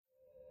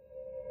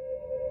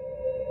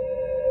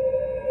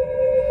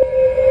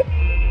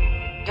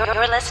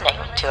You're listening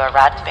to a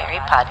Roddenberry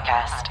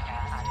podcast.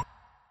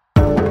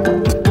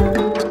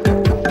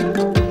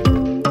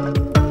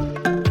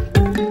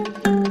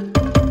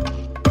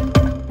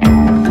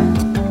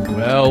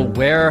 Well,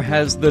 where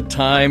has the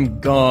time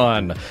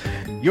gone?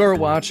 You're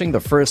watching the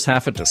first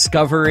half of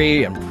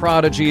Discovery and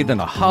Prodigy, then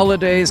the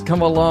holidays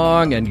come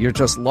along, and you're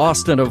just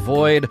lost in a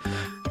void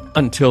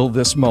until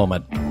this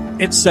moment.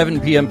 It's 7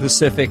 p.m.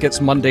 Pacific,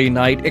 it's Monday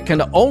night. It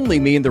can only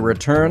mean the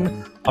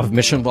return of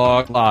Mission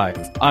Log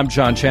Live. I'm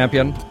John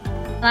Champion.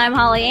 And I'm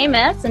Holly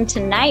Amos, and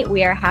tonight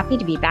we are happy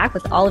to be back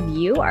with all of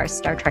you, our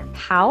Star Trek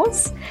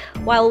pals,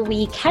 while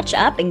we catch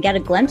up and get a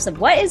glimpse of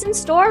what is in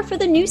store for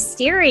the new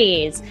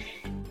series.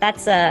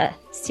 That's a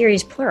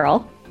series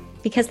plural,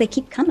 because they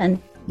keep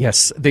coming.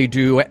 Yes, they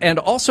do. And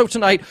also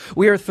tonight,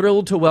 we are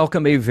thrilled to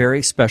welcome a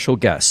very special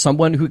guest,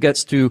 someone who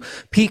gets to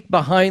peek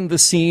behind the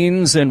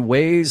scenes in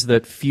ways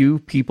that few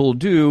people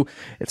do.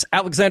 It's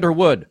Alexander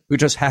Wood, who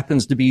just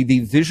happens to be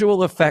the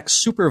visual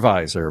effects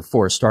supervisor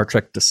for Star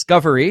Trek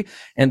Discovery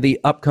and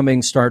the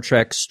upcoming Star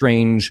Trek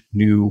Strange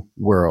New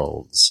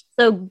Worlds.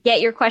 So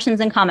get your questions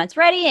and comments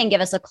ready and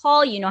give us a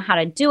call. You know how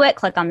to do it.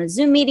 Click on the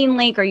Zoom meeting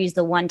link or use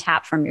the one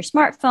tap from your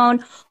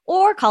smartphone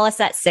or call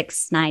us at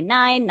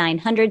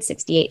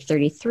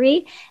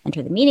 699-900-6833.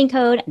 Enter the meeting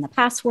code and the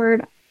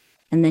password,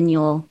 and then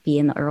you'll be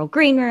in the Earl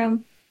Green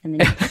Room. And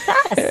then you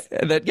can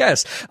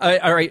yes.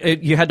 All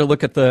right. You had to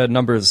look at the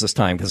numbers this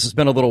time because it's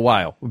been a little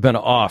while. We've been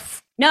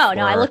off. No,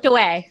 I looked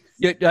away.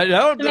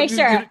 To make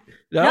sure. I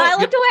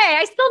looked away.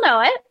 I still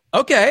know it.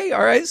 Okay,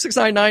 all right,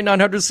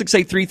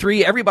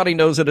 699-900-6833. Everybody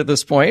knows it at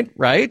this point,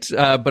 right?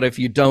 But if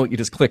you don't, you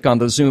just click on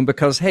the Zoom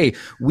because, hey,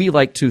 we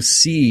like to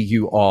see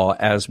you all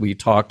as we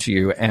talk to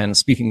you. And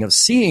speaking of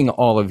seeing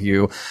all of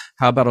you,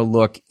 how about a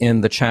look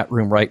in the chat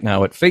room right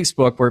now at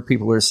Facebook where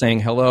people are saying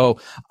hello.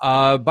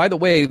 By the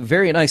way,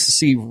 very nice to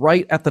see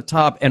right at the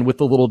top and with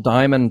the little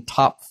diamond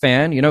top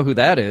fan. You know who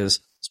that is?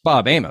 It's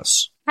Bob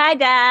Amos. Hi,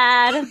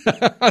 Dad.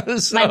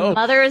 My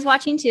mother is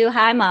watching too.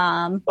 Hi,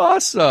 Mom.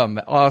 Awesome.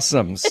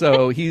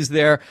 So he's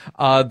there.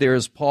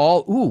 There's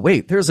Paul. Ooh,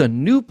 wait, there's a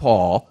new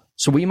Paul.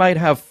 So we might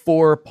have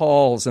 4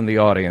 Pauls in the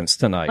audience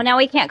tonight. Well, now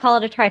we can't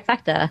call it a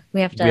trifecta.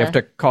 We have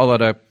to call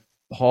it a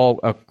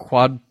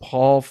quad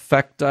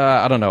Paul-fecta.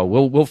 I don't know.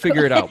 We'll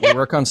figure it out. We'll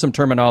work on some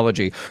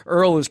terminology.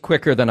 Earl is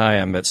quicker than I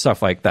am at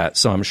stuff like that,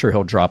 so I'm sure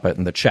he'll drop it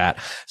in the chat.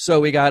 So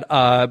we got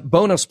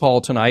bonus Paul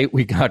tonight.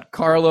 We got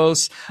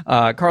Carlos.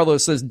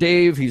 Carlos says,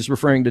 Dave, he's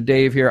referring to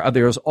Dave here.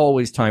 There's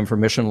always time for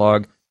Mission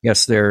Log.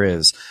 Yes, there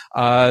is.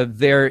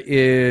 There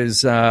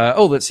is,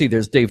 let's see,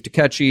 there's Dave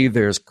Takechi,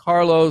 there's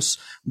Carlos,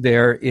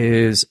 there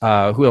is,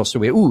 who else do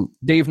we,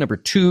 Dave number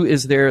 2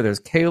 is there, there's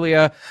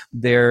Kalia,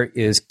 there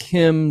is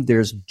Kim,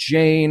 there's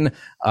Jane,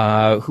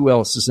 who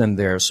else is in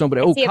there?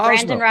 Somebody, Cosmo.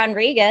 Brandon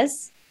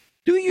Rodriguez.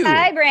 Do you?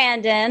 Hi,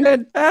 Brandon.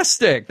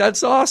 Fantastic.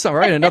 That's awesome. All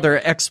right.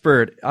 Another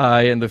expert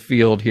in the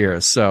field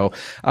here. So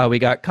we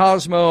got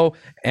Cosmo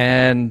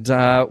and,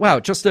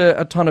 just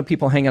a ton of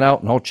people hanging out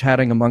and all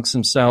chatting amongst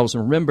themselves.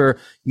 And remember,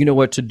 you know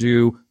what to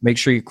do. Make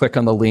sure you click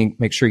on the link.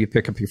 Make sure you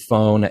pick up your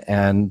phone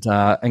and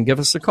give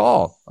us a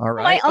call. All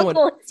right. My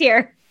uncle is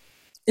here.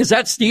 Is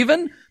that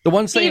Stephen? The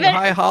one saying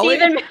hi, Holly?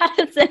 Stephen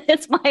Madison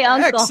is my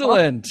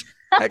uncle.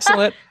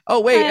 Excellent. Oh,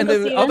 wait. And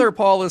the other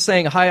Paul is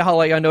saying, hi,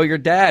 Holly, I know your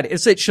dad.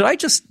 Should I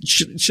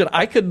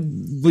could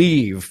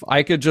leave.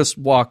 I could just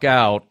walk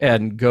out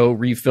and go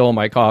refill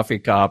my coffee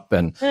cup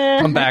and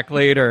come back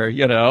later,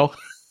 you know?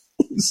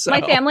 So, my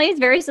family is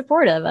very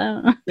supportive.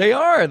 They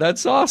are.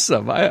 That's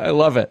awesome. I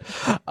love it.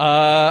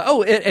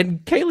 And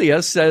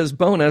Kalia says,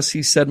 bonus,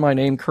 he said my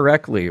name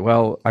correctly.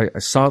 Well, I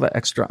saw the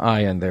extra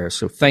I in there,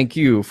 so thank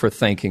you for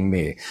thanking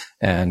me.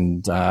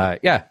 And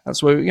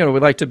that's what, we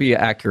like to be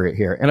accurate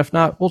here. And if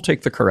not, we'll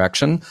take the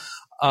correction.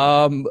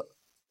 Quadrupole.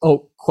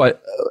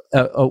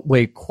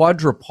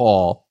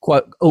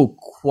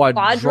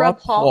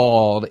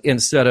 Quadrupole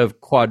instead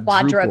of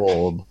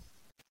quadrupled.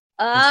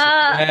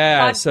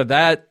 So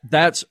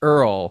that's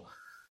Earl.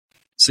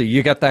 So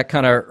you got that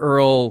kind of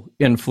Earl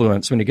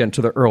influence when you get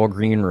into the Earl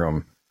Green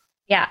Room.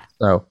 Yeah.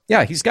 So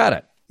he's got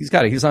it.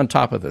 He's on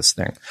top of this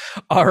thing.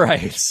 All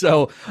right.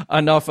 So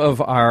enough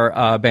of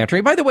our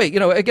bantering. By the way,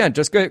 again,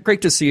 just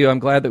great to see you. I'm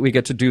glad that we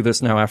get to do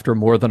this now after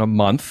more than a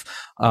month.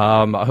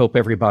 I hope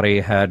everybody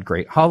had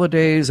great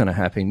holidays and a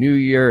happy new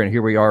year. And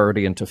here we are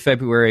already into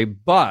February.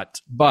 But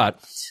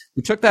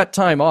we took that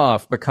time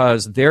off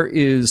because there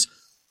is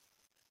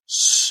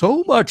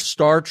so much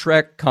Star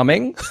Trek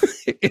coming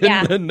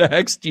in the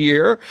next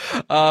year.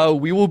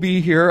 We will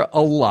be here a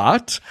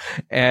lot.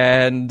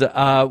 And,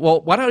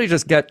 why don't I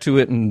just get to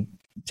it and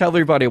tell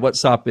everybody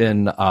what's up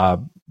in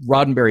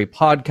Roddenberry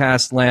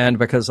podcast land,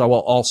 because that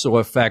will also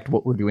affect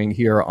what we're doing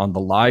here on the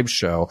live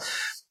show.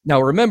 Now,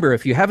 remember,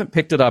 if you haven't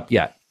picked it up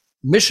yet,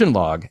 Mission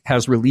Log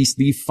has released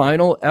the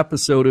final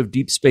episode of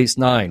Deep Space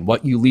Nine,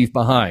 What You Leave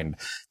Behind.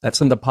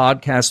 That's in the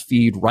podcast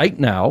feed right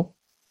now.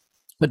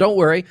 But don't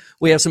worry,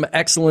 we have some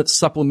excellent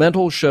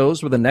supplemental shows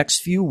for the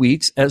next few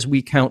weeks as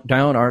we count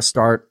down our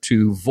start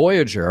to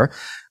Voyager.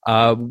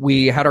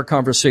 We had our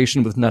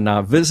conversation with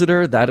Nana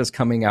Visitor. That is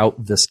coming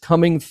out this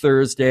coming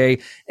Thursday,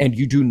 and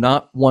you do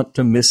not want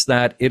to miss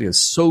that. It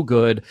is so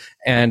good.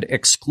 And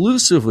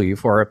exclusively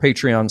for our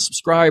Patreon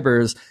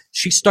subscribers,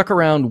 she stuck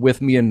around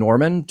with me and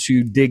Norman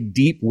to dig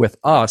deep with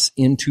us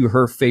into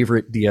her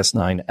favorite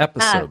DS9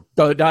 episode.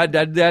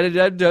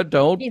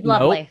 She's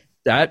lovely.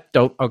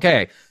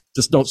 Okay.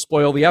 Just don't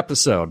spoil the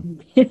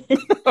episode. No,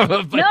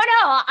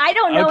 I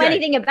don't know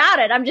anything about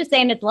it. I'm just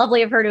saying it's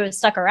lovely of her to have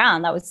stuck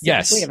around. That was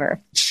super sweet of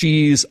her.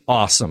 She's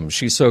awesome.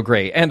 She's so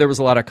great. And there was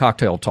a lot of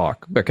cocktail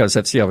talk because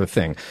that's the other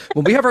thing.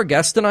 When we have our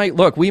guest tonight,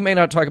 look, we may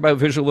not talk about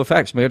visual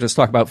effects. We may just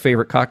talk about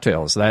favorite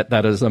cocktails.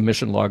 That is a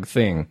mission log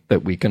thing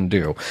that we can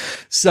do.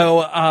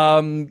 So,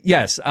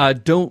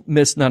 don't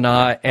miss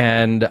Nana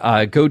and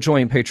go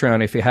join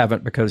Patreon if you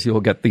haven't, because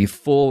you'll get the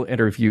full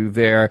interview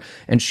there.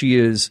 And she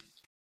is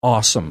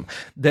awesome.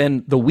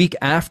 Then the week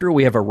after,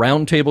 we have a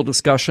roundtable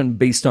discussion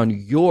based on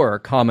your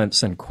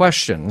comments and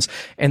questions.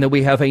 And then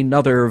we have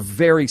another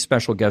very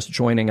special guest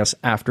joining us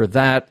after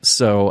that.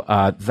 So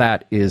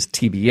that is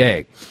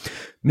TBA.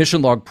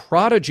 Mission Log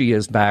Prodigy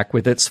is back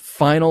with its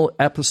final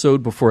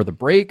episode before the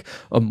break,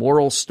 A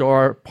Moral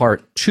Star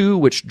Part 2,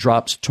 which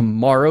drops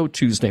tomorrow,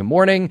 Tuesday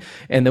morning.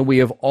 And then we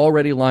have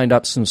already lined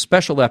up some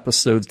special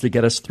episodes to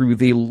get us through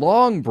the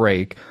long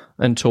break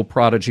until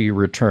Prodigy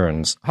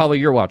returns. Holly,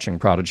 you're watching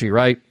Prodigy,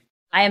 right?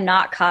 I am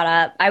not caught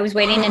up. I was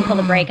waiting until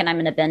the break, and I'm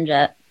going to binge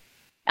it.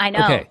 I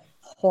know. Okay.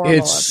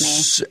 Horrible of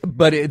me.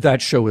 But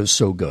that show is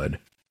so good.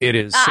 It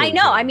is. So I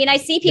know. good. I mean, I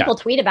see people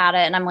tweet about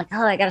it, and I'm like,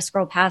 oh, I got to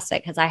scroll past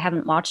it because I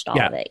haven't watched all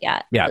of it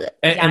yet. Yeah,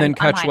 and then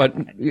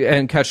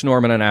catch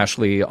Norman and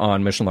Ashley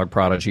on Mission Log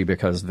Prodigy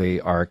because they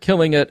are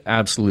killing it.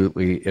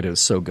 Absolutely, it is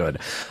so good.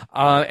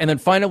 And then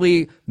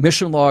finally,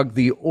 Mission Log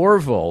The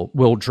Orville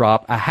will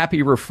drop a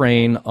happy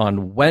refrain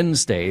on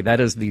Wednesday. That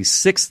is the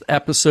 6th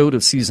episode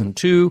of season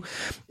 2.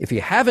 If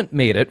you haven't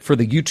made it for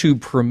the YouTube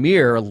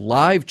premiere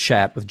live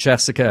chat with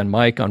Jessica and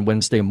Mike on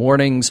Wednesday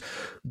mornings,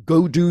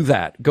 go do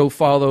that. Go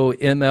follow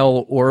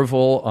ML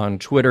Orville on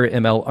Twitter,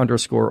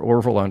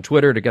 ML_Orville on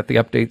Twitter to get the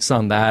updates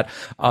on that.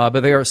 But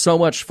they are so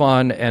much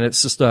fun, and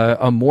it's just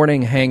a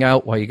morning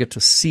hangout while you get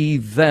to see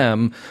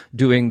them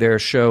doing their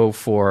show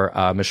for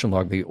Mission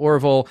Log The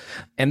Orville.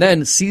 And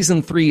then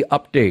season 3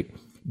 update.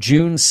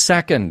 June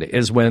 2nd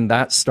is when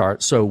that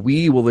starts. So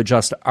we will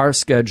adjust our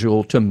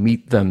schedule to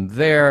meet them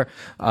there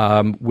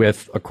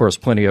with, of course,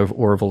 plenty of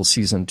Orville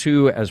season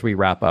 2 as we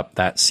wrap up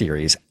that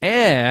series.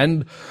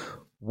 And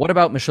what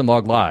about Mission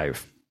Log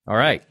Live? All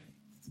right.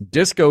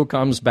 Disco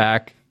comes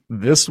back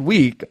this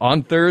week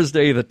on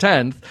Thursday the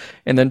 10th,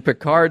 and then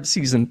Picard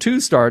season 2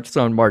 starts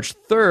on March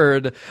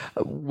 3rd.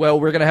 Well,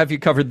 we're going to have you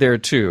covered there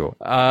too.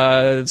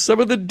 Some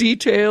of the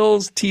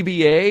details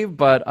TBA,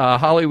 but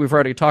Holly, we've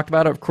already talked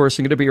about it. Of course,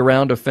 you're going to be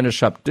around to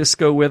finish up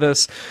Disco with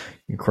us.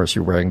 Of course,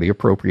 you're wearing the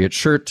appropriate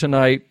shirt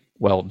tonight.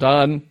 Well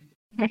done.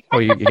 Oh,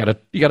 you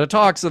gotta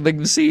talk so they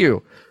can see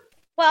you.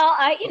 Well,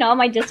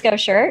 my Disco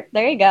shirt.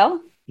 There you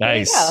go.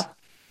 Nice. There you go.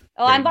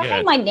 Oh, I'm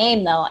behind my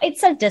name, though. It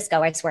said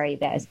Disco, I swear, you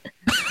guys.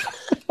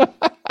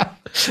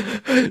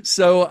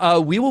 So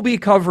we will be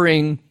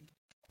covering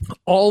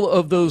all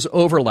of those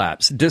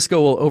overlaps.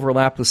 Disco will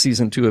overlap with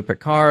season 2 of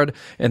Picard,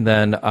 and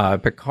then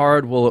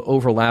Picard will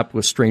overlap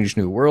with Strange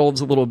New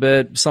Worlds a little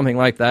bit, something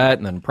like that.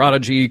 And then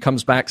Prodigy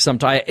comes back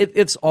sometime.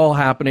 It's all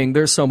happening.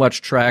 There's so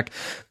much Trek.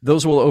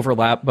 Those will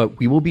overlap, but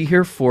we will be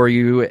here for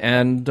you,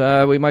 and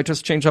we might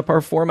just change up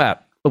our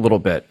format a little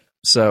bit.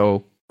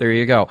 So there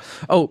you go.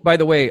 Oh, by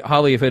the way,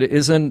 Holly, if it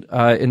isn't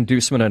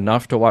inducement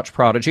enough to watch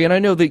Prodigy, and I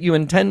know that you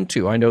intend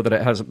to, I know that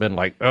it hasn't been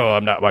like, oh,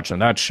 I'm not watching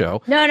that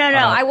show. No.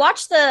 I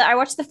watched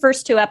the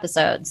first 2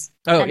 episodes.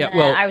 Oh, yeah.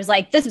 Well, I was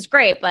like, this is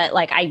great, but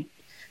like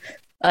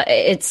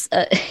it's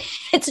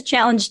a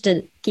challenge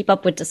to keep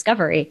up with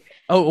Discovery.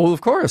 Oh, well,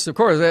 of course.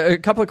 A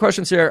couple of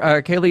questions here.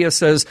 Kalia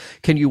says,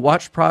 can you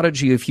watch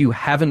Prodigy if you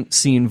haven't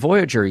seen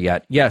Voyager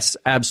yet? Yes,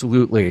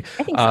 absolutely.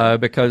 I think so.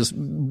 Because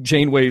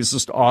Janeway is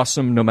just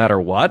awesome no matter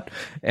what.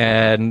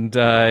 And,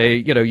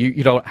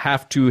 you don't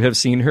have to have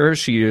seen her.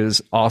 She is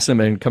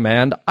awesome in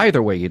command.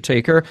 Either way you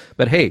take her.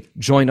 But hey,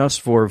 join us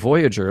for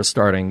Voyager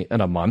starting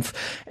in a month.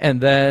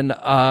 And then,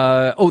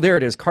 there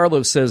it is.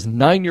 Carlos says,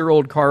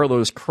 9-year-old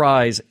Carlos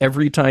cries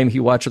every time he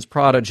watches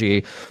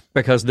Prodigy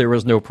because there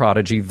was no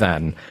Prodigy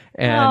then.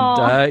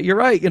 And you're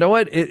right. You know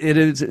what? It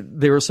is.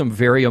 There are some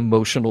very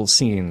emotional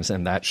scenes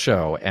in that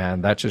show,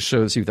 and that just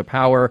shows you the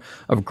power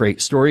of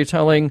great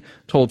storytelling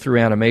told through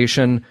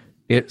animation.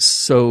 It's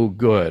so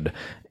good.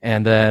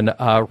 And then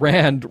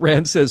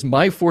Rand says,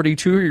 my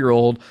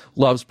 42-year-old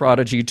loves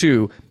Prodigy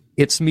too.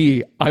 It's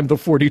me. I'm the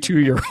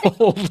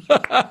 42-year-old.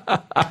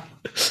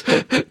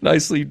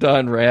 Nicely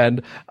done,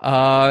 Rand.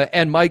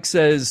 And Mike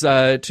says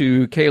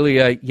to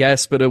Kalia,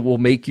 yes, but it will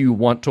make you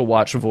want to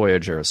watch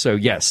Voyager. So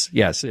yes,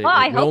 it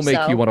will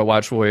make you want to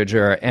watch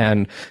Voyager.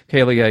 And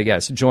Kalia,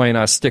 yes, join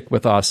us, stick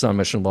with us on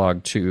Mission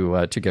Log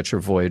to get your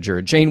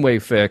Voyager Janeway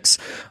fix.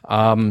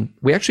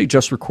 We actually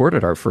just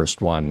recorded our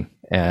first one,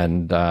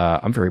 and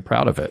I'm very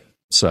proud of it.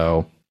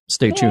 So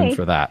stay tuned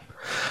for that.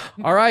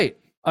 All right.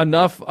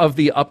 enough of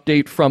the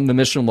update from the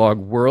Mission Log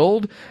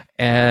world.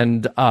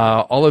 And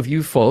all of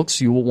you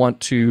folks, you will want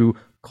to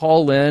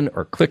call in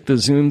or click the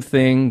Zoom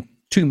thing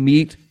to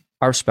meet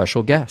our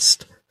special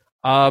guest.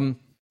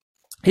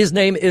 His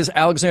name is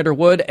Alexander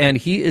Wood, and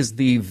he is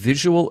the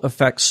visual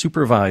effects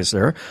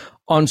supervisor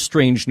on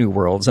Strange New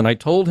Worlds. And I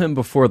told him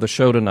before the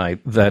show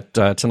tonight that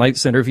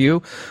tonight's interview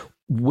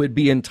would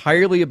be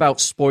entirely about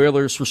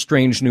spoilers for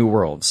Strange New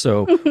Worlds.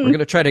 So we're going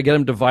to try to get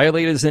him to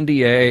violate his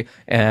NDA,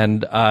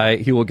 and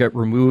he will get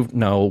removed.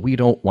 No, we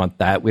don't want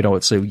that. We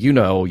don't say, you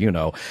know.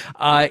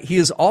 He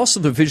is also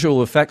the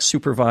visual effects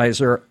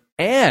supervisor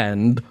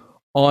and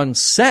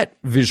on-set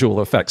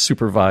visual effects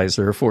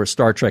supervisor for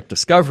Star Trek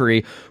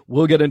Discovery.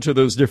 We'll get into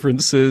those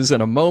differences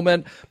in a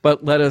moment,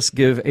 but let us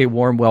give a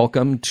warm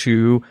welcome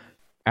to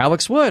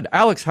Alex Wood.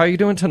 Alex, how are you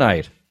doing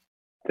tonight?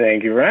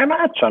 Thank you very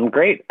much. I'm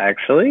great,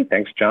 actually.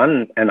 Thanks,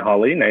 John and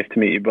Holly. Nice to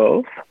meet you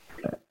both.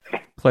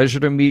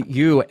 Pleasure to meet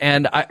you.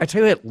 And I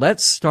tell you what,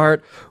 let's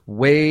start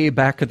way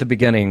back at the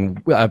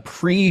beginning,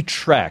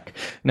 pre-Trek.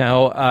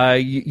 Now,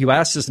 you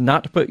asked us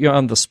not to put you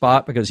on the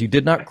spot because you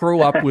did not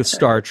grow up with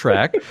Star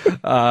Trek,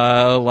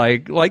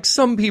 like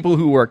some people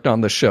who worked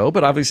on the show,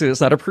 but obviously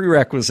it's not a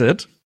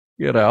prerequisite.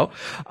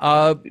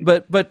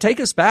 But take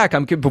us back.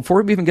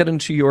 Before we even get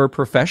into your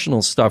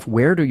professional stuff,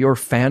 where do your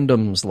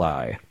fandoms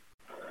lie?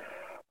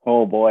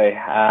 Oh boy.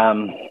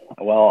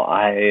 Well,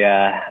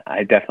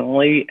 I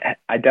definitely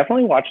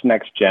watched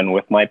Next Gen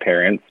with my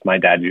parents. My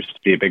dad used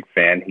to be a big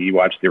fan. He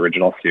watched the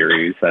original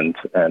series, and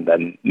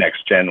then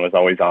Next Gen was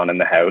always on in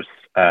the house.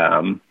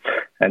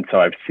 And so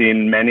I've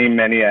seen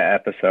many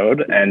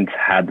episode and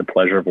had the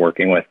pleasure of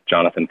working with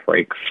Jonathan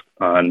Frakes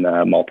on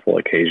multiple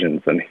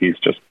occasions, and he's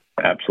just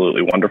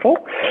absolutely wonderful.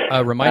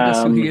 Remind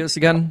us who he is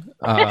again.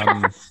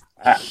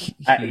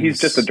 He's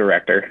just a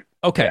director.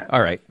 Okay, yeah.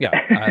 All right,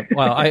 yeah.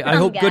 Well, I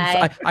hope good.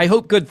 I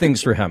hope good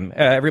things for him.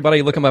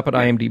 Everybody, look him up at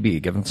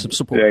IMDb. Give him some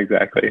support. Yeah,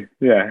 exactly.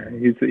 Yeah,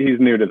 he's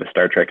new to the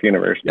Star Trek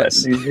universe, but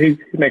yes. he's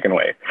making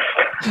way.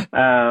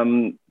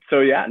 So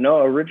yeah,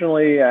 no.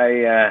 Originally,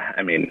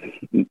 I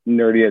mean,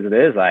 nerdy as it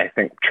is, I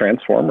think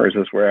Transformers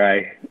is where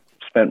I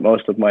spent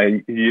most of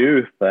my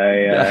youth.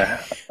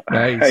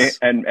 Nice.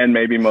 And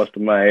maybe most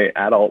of my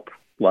adult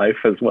life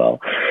as well.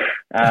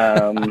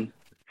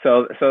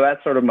 So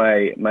that's sort of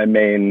my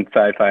main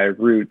sci-fi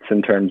roots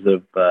in terms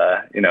of,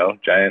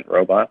 giant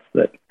robots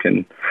that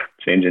can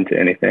change into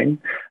anything.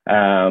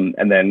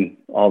 And then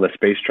all the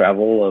space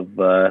travel of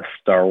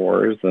Star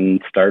Wars and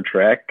Star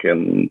Trek.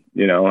 And,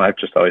 I've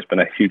just always been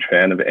a huge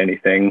fan of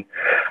anything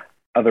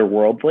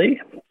otherworldly.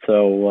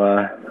 So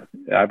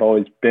I've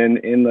always been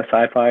in the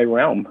sci-fi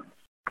realm.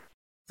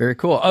 Very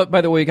cool.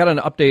 By the way, we got an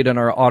update in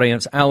our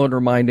audience. Alan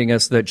reminding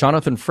us that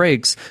Jonathan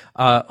Frakes,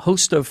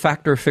 host of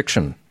Factor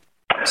Fiction.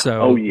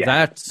 So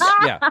that's,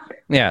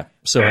 yeah.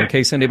 So in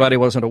case anybody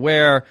wasn't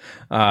aware,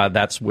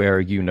 that's where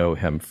you know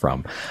him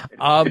from.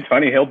 It's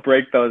funny, he'll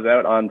break those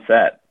out on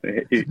set.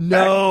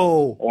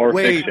 Or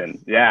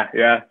fiction.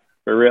 Yeah,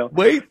 for real.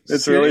 Wait,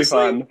 it's seriously?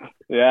 Really fun.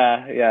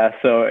 Yeah.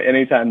 So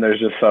anytime there's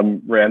just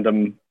some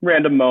random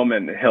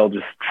moment, he'll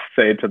just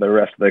say to the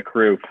rest of the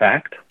crew,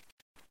 fact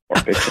or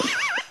fiction.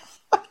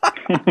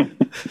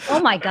 Oh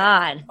my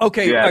God!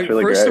 Okay, yeah,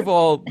 really first great. of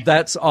all,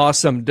 that's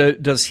awesome.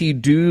 Does he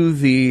do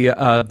the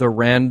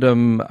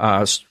random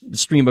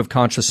stream of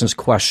consciousness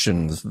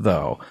questions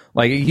though?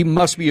 Like he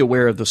must be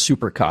aware of the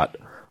supercut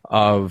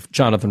of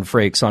Jonathan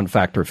Frakes on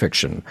Factor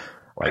Fiction.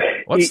 Like,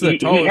 what's the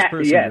tallest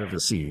person you've ever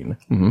seen?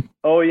 Mm-hmm.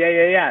 Oh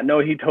yeah. No,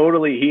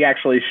 he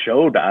actually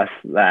showed us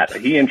that.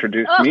 He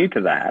introduced me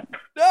to that.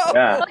 No.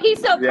 Yeah. Oh,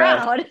 he's so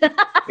proud.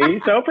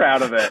 He's so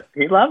proud of it.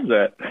 He loves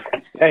it.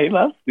 Yeah, he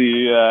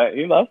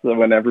loves the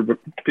whenever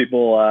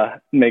people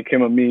make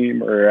him a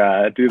meme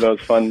or do those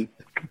fun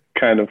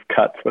kind of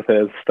cuts with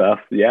his stuff.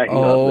 Yeah, he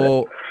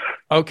loves it.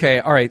 Okay,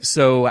 all right.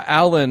 So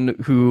Alan,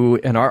 who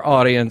in our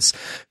audience,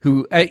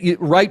 who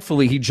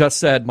rightfully he just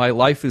said, "My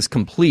life is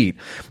complete."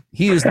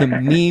 He is the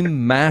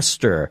meme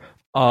master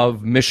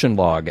of Mission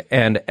Log,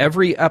 and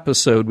every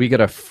episode we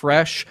get a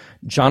fresh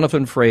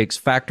Jonathan Frakes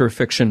Factor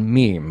Fiction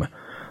meme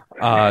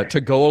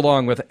to go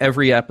along with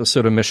every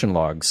episode of Mission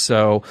Log.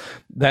 So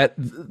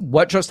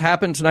what just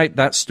happened tonight,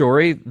 that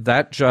story,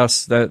 that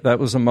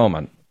was a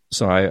moment.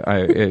 So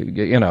I there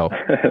you go.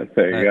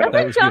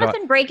 Doesn't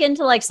Jonathan break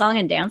into like song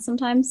and dance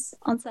sometimes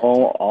on set?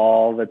 Oh,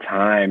 all the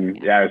time.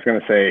 Yeah, I was going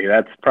to say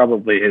that's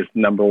probably his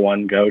number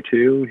one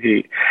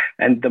go-to.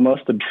 And the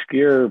most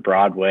obscure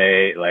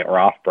Broadway, like or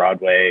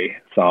off-Broadway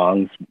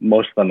songs,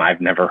 most of them I've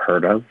never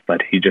heard of,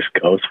 but he just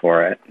goes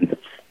for it. It's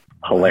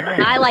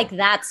hilarious. I like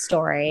that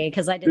story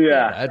because I did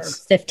that for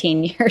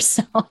 15 years,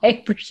 so I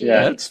appreciate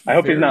it. I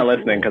hope he's not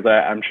listening because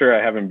I'm sure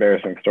I have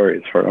embarrassing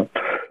stories for him.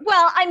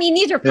 Well, I mean,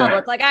 these are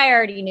public. Like, I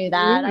already knew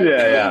that.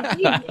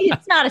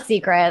 It's not a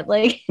secret.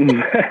 Like,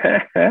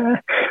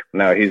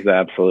 no, he's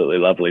absolutely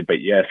lovely. But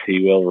yes,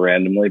 he will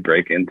randomly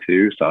break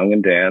into song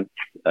and dance,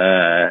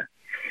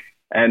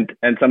 and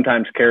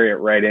sometimes carry it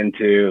right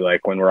into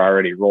like when we're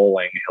already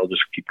rolling. He'll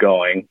just keep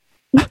going,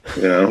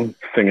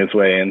 sing his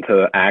way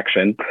into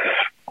action.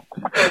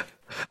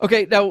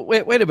 Okay, now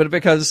wait a minute,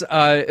 because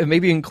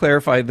maybe you can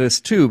clarify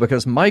this too,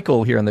 because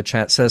Michael here in the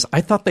chat says,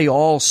 I thought they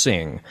all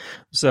sing.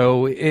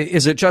 So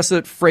is it just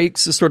that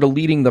Frakes is sort of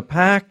leading the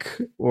pack,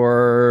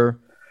 or?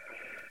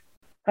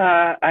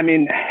 I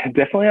mean,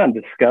 definitely on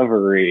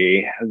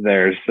Discovery,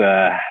 there's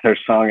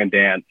song and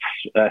dance,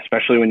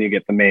 especially when you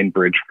get the main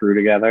bridge crew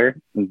together.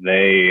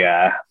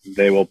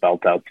 They will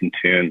belt out some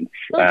tunes.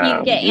 Well,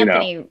 you get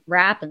Anthony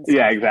rap and stuff.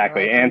 Yeah,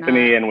 exactly.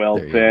 Anthony and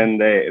Wilson,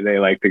 they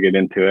like to get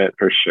into it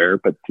for sure,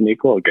 but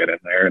Tanika will get in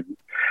there. And,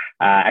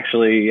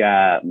 actually,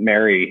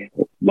 Mary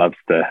loves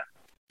to.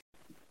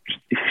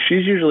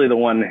 She's usually the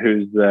one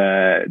who's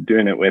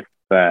doing it with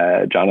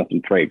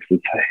Jonathan Frakes.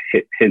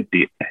 It's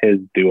his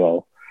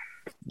duo.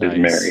 Is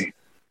Mary.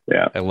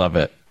 Yeah. I love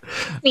it.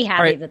 Be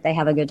happy that they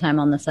have a good time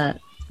on the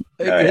set.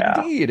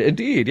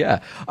 Indeed,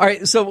 yeah. All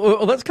right, so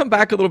let's come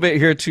back a little bit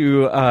here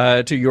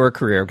to your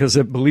career, because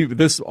I believe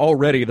this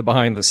already, the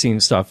behind the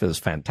scenes stuff is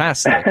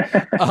fantastic.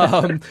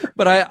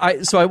 But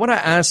I want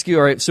to ask you,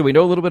 all right, so we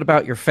know a little bit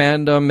about your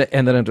fandom,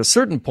 and then at a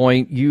certain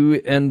point you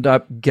end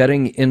up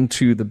getting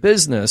into the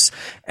business.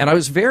 And I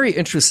was very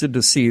interested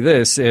to see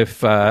this,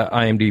 if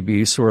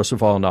IMDb, source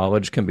of all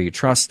knowledge, can be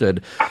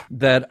trusted,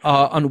 that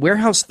on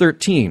Warehouse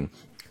 13,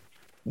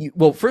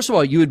 well, first of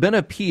all, you had been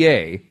a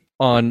PA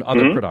on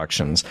other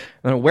productions.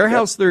 And on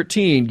Warehouse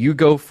 13, you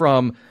go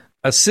from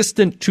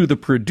assistant to the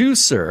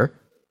producer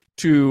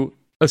to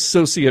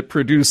associate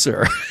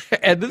producer.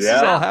 And this is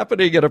all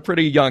happening at a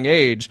pretty young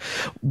age.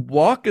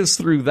 Walk us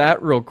through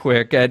that real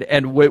quick.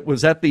 And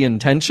was that the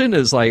intention?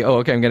 Is like, oh,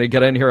 okay, I'm going to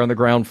get in here on the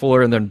ground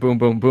floor and then boom,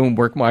 boom, boom,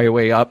 work my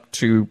way up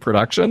to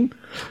production?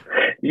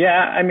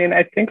 Yeah, I mean,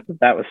 I think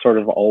that was sort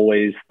of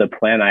always the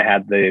plan. I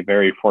had the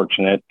very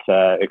fortunate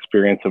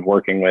experience of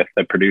working with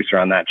the producer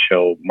on that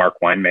show, Mark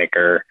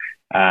Winemaker,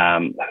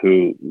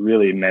 who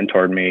really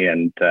mentored me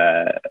and,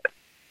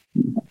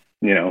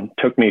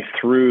 took me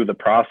through the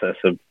process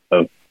of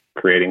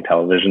creating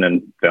television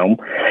and film,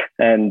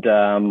 and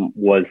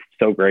was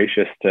so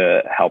gracious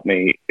to help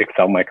me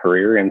excel my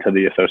career into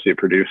the associate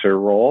producer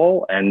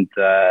role. And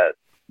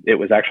it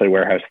was actually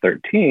Warehouse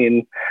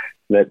 13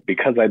 that,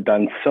 because I'd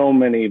done so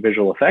many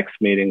visual effects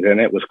meetings and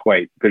it was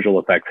quite visual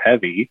effects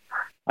heavy,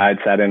 I'd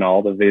sat in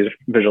all the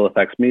visual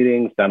effects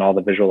meetings, done all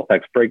the visual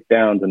effects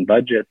breakdowns and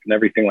budgets and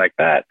everything like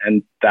that.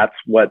 And that's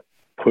what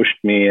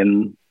pushed me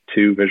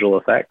into visual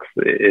effects,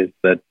 is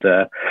that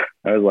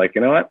I was like,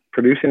 you know what,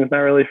 producing is not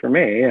really for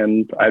me,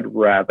 and I'd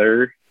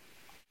rather,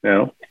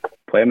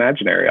 play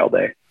imaginary all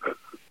day.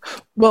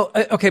 Well,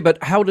 okay,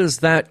 but how does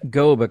that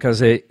go?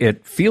 Because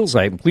it feels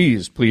like,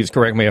 please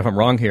correct me if I'm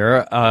wrong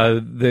here,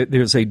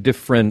 there's a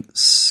different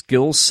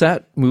skill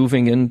set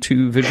moving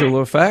into visual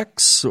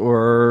effects,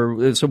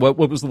 or so what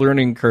was the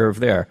learning curve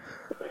there?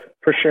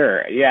 For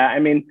sure. Yeah, I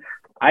mean,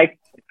 I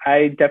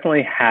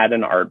definitely had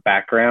an art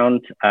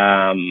background.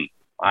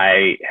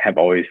 I have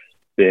always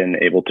been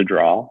able to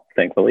draw,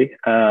 thankfully,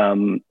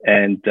 and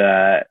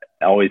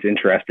always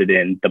interested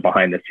in the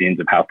behind the scenes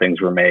of how things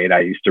were made.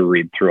 I used to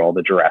read through all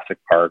the Jurassic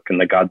Park and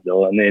the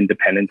Godzilla and the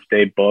Independence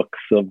Day books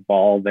of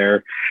all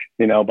their,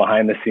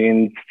 behind the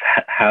scenes,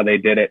 how they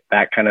did it,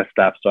 that kind of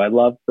stuff. So I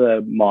love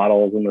the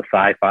models and the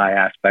sci-fi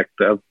aspect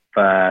of,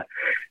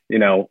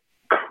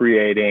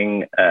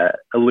 creating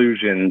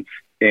illusions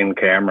in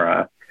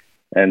camera.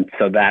 And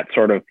so that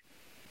sort of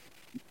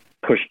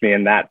pushed me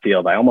in that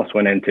field. I almost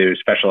went into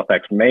special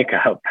effects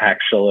makeup,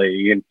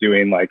 actually,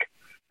 doing like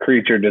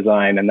creature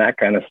design and that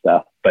kind of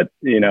stuff. But,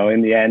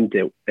 in the end,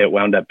 it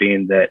wound up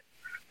being that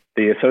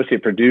the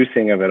associate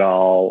producing of it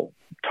all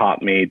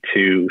taught me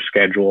to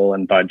schedule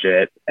and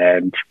budget,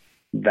 and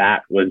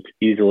that was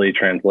easily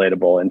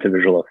translatable into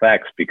visual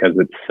effects, because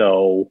it's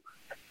so,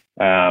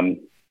 aside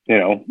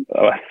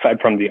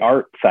from the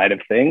art side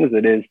of things,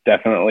 it is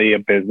definitely a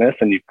business,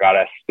 and you've got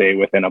to stay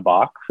within a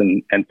box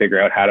and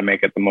figure out how to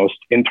make it the most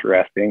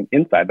interesting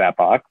inside that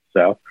box.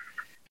 So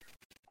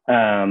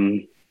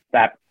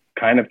that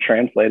kind of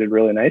translated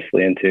really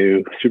nicely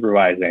into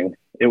supervising.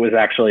 It was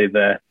actually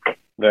the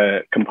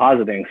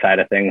compositing side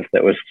of things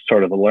that was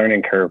sort of a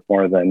learning curve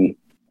more than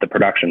the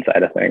production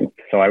side of things.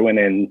 So I went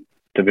into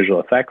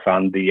visual effects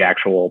on the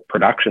actual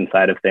production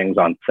side of things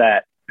on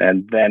set,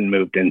 and then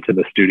moved into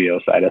the studio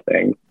side of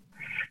things,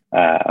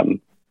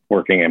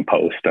 working in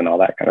post and all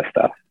that kind of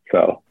stuff.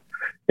 So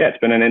yeah, it's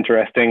been an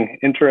interesting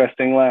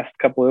last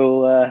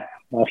couple of,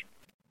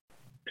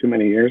 too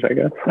many years, I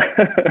guess.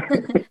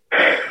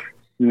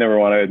 Never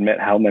want to admit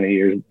how many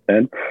years it's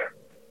been.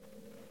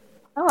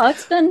 Oh,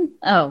 it's been,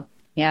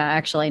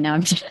 actually, now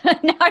I'm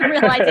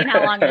realizing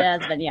how long it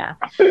has been. Yeah.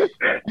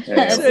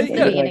 It's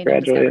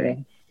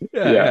been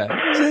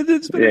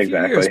a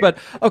few years, but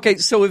okay.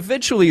 So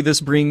eventually, this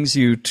brings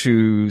you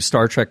to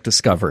Star Trek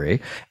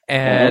Discovery,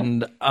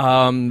 and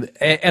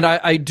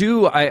I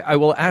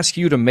will ask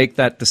you to make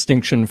that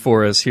distinction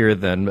for us here.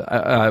 Then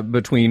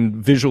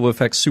between visual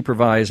effects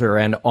supervisor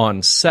and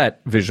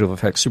on-set visual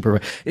effects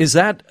supervisor, is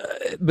that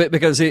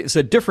because it's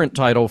a different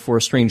title for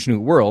Strange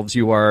New Worlds?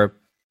 You are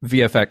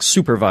VFX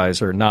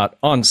supervisor, not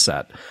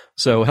on-set.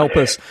 So help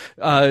us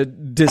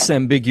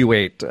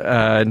disambiguate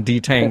and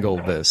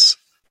detangle this.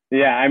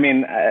 Yeah, I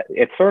mean,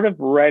 it's sort of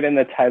right in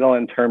the title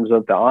in terms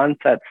of the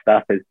on-set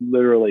stuff is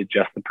literally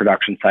just the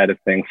production side of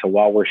things. So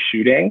while we're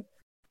shooting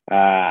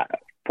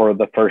for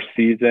the first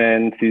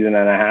season and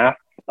a half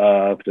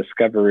of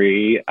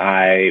Discovery,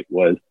 I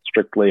was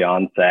strictly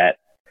on set.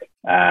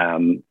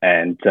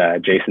 And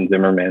Jason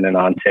Zimmerman and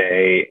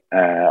Ante,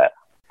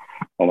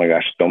 oh my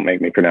gosh, don't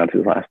make me pronounce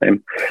his last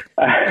name.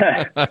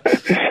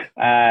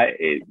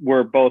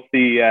 We're both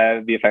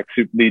the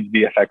lead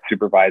VFX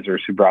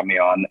supervisors who brought me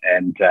on,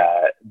 and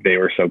they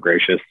were so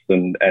gracious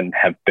and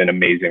have been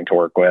amazing to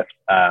work with.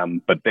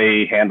 But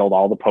they handled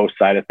all the post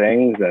side of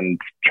things and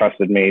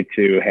trusted me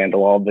to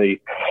handle all the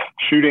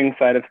shooting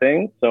side of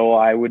things. So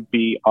I would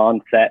be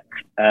on set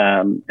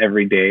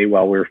every day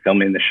while we were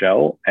filming the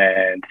show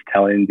and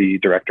telling the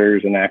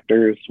directors and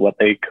actors what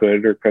they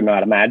could or could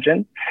not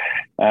imagine,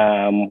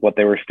 what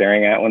they were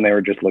staring at when they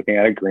were just looking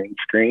at a green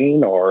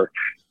screen, or,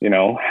 you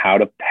know, how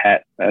to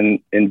pet an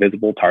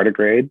invisible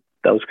tardigrade,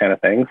 those kind of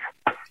things.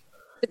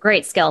 It's a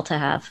great skill to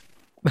have.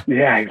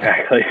 Yeah,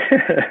 exactly.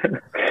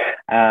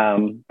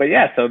 But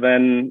yeah, so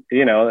then,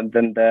 you know,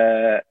 then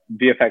the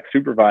VFX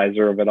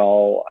supervisor of it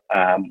all,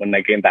 when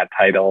they gave that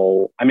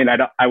title, I mean,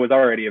 I was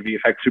already a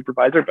VFX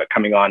supervisor, but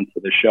coming on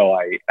to the show,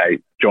 I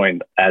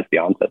joined as the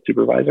on-set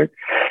supervisor.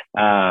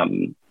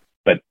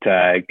 But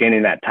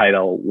gaining that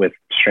title with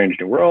Strange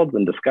New Worlds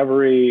and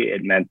Discovery,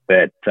 it meant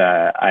that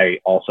I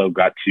also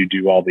got to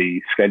do all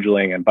the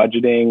scheduling and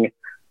budgeting,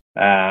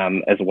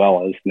 as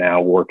well as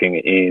now working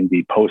in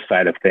the post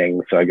side of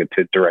things. So I get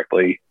to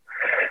directly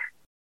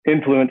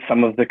influence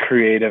some of the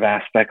creative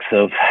aspects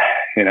of,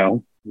 you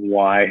know,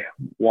 why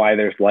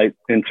there's light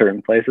in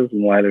certain places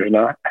and why there's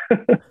not.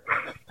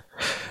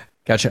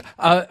 Gotcha.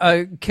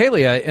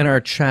 Kalia in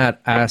our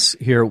chat asks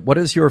here, what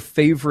is your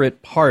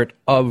favorite part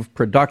of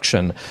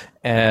production?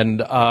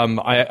 And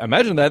I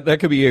imagine that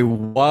could be a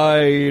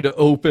wide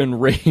open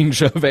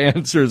range of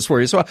answers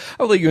for you. So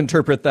I'll let you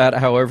interpret that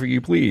however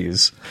you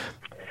please.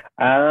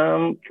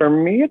 For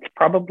me, it's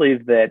probably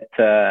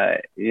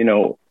that, you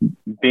know,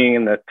 being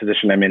in the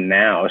position I'm in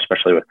now,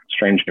 especially with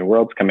Strange New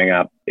Worlds coming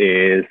up,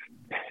 is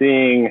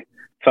seeing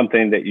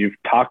something that you've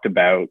talked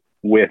about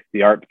with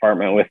the art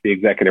department, with the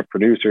executive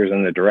producers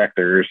and the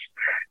directors,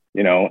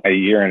 you know, a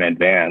year in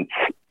advance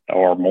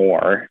or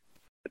more,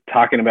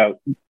 talking about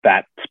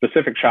that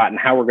specific shot and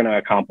how we're going to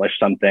accomplish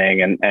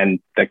something, and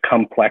the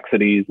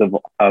complexities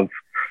of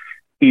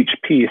each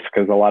piece,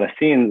 because a lot of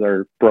scenes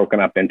are broken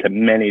up into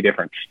many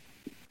different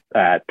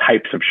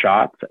types of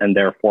shots, and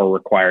therefore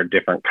require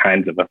different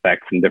kinds of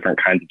effects and different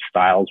kinds of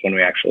styles when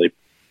we actually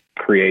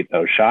create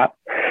those shots.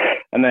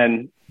 And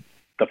then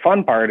the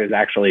fun part is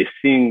actually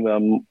seeing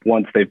them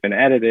once they've been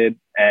edited,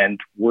 and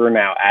we're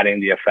now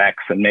adding the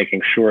effects and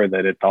making sure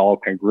that it's all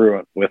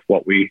congruent with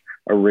what we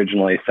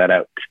originally set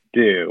out to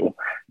do.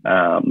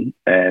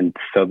 And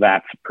so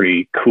that's a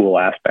pretty cool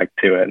aspect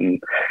to it.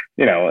 And,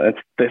 you know,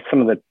 it's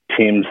some of the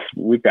teams,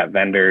 we've got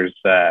vendors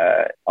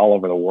all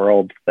over the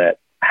world that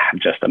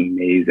have just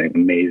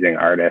amazing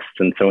artists.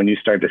 And so when you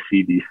start to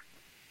see these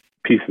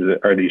pieces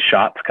or these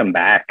shots come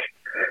back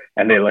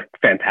and they look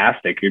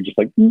fantastic, you're just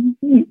like,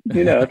 you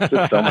know, it's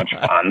just so much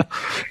fun.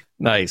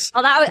 Nice.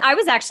 Well, I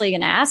was actually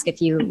going to ask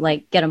if you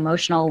like get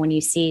emotional when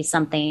you see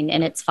something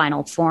in its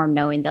final form,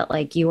 knowing that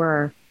like you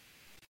were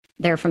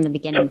there from the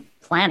beginning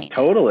planning.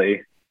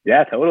 Totally.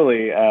 Yeah,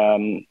 totally.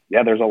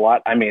 Yeah, there's a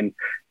lot. I mean,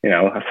 you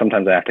know,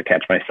 sometimes I have to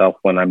catch myself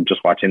when I'm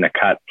just watching the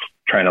cuts,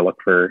 trying to look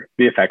for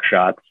VFX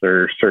shots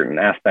or certain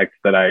aspects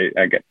that I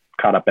get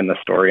caught up in the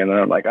story. And then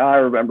I'm like, I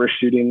remember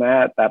shooting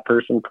that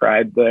person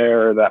cried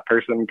there, or that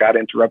person got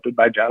interrupted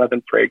by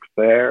Jonathan Frakes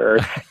there, or,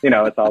 you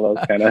know, it's all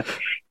those kind of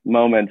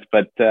moments.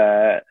 But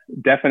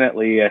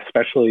definitely,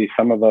 especially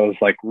some of those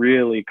like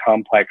really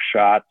complex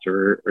shots,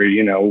 or,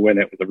 you know, when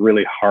it was a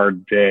really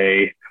hard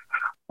day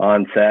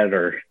on set,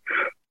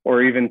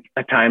 or even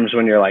at times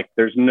when you're like,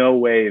 there's no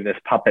way this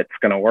puppet's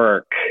going to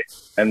work.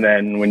 And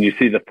then when you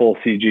see the full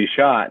CG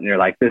shot and you're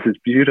like, this is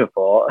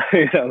beautiful,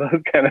 you know,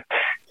 those kind of,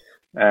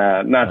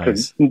 not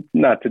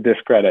to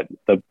discredit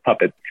the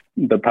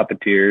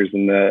puppeteers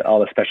and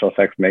all the special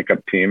effects makeup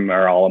team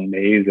are all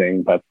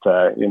amazing. But,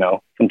 you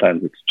know,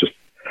 sometimes it's just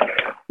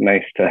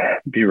nice to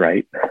be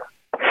right.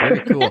 Very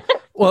cool.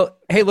 Well,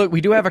 hey, look, we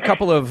do have a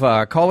couple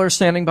of callers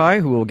standing by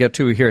who we'll get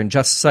to here in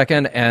just a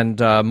second. And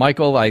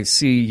Michael, I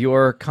see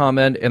your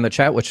comment in the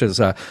chat, which is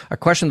a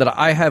question that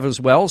I have as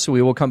well. So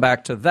we will come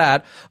back to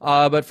that.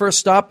 But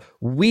first up,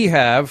 we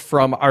have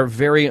from our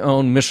very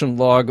own Mission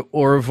Log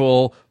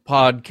Orville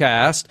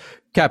podcast,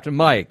 Captain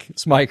Mike.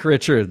 It's Mike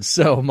Richards.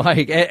 So,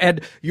 Mike,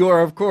 and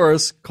you're, of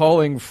course,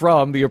 calling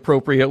from the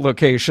appropriate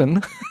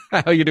location.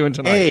 How are you doing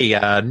tonight?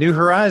 Hey, New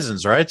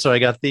Horizons, right? So I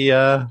got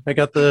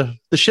the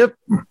ship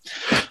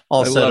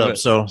all set up. It.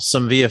 So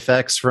some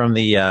VFX from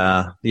the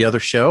other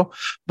show.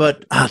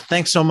 But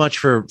thanks so much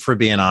for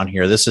being on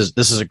here. This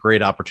is a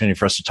great opportunity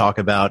for us to talk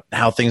about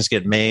how things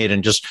get made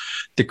and just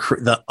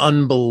the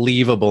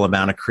unbelievable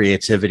amount of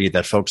creativity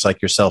that folks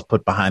like yourself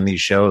put behind these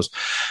shows.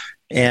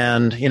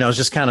 And, I was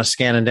just kind of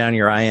scanning down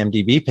your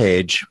IMDb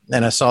page,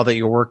 and I saw that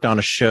you worked on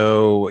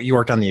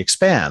The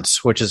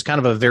Expanse, which is kind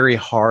of a very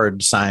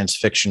hard science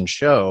fiction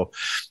show.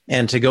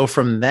 And to go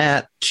from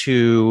that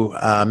to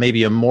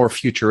maybe a more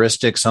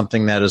futuristic,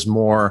 something that is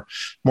more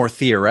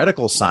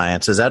theoretical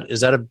science, is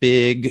that a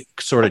big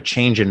sort of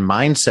change in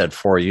mindset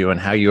for you and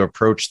how you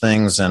approach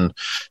things? And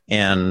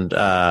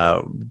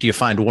do you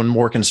find one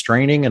more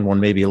constraining and one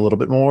maybe a little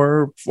bit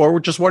more, or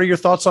just what are your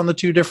thoughts on the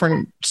two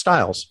different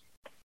styles?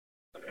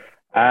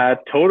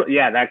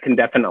 Yeah, that can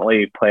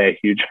definitely play a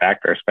huge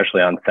factor,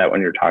 especially on set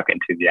when you're talking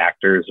to the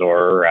actors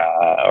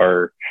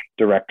or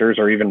directors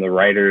or even the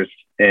writers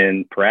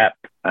in prep.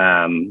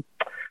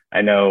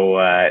 I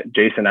know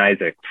Jason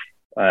Isaacs'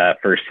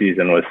 first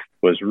season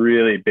was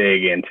really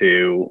big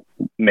into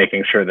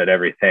making sure that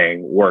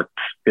everything worked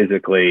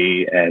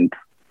physically and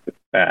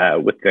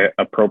with the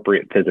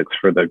appropriate physics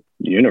for the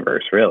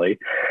universe, really.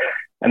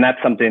 And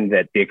that's something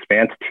that the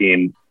Expanse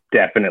team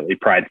definitely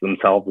prides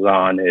themselves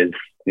on is,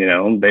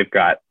 they've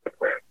got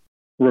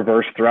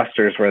reverse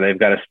thrusters where they've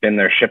got to spin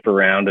their ship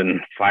around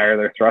and fire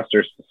their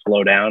thrusters to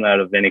slow down out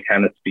of any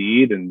kind of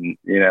speed. And,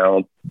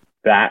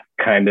 that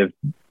kind of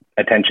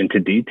attention to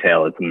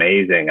detail is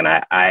amazing. And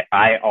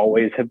I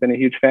always have been a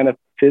huge fan of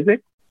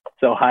physics.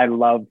 So I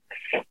love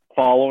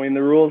following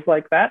the rules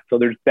like that. So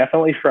there's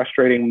definitely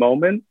frustrating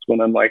moments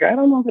when I'm like, I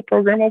don't know, the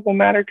programmable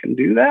matter can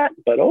do that,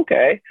 but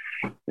okay.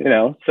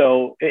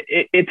 So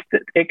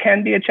it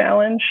can be a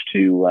challenge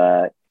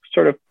to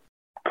sort of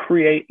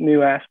create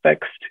new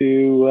aspects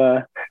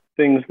to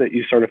things that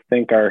you sort of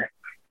think are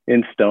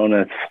in stone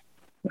as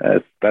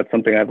that's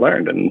something I've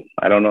learned. And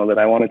I don't know that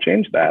I want to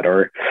change that,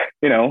 or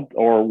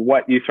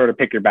what you sort of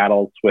pick your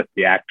battles with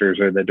the actors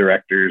or the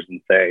directors and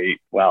say,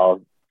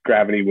 well,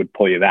 gravity would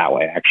pull you that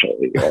way,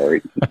 actually, or,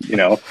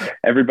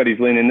 everybody's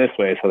leaning this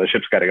way, so the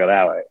ship's got to go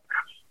that way.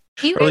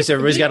 Or at least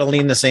everybody's got to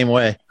lean the same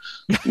way.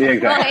 Yeah,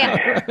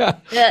 exactly. Oh,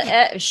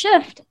 yeah.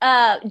 Shift.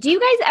 Do you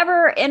guys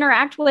ever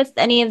interact with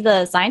any of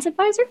the science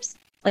advisors,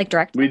 like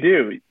directors? We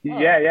do. Oh.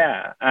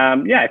 Yeah.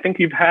 I think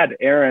you've had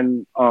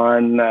Erin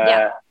on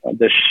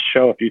the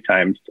show a few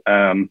times.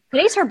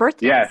 Today's her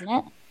birthday, isn't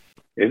it?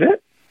 Is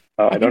it?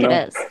 Oh, I don't know.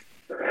 It is.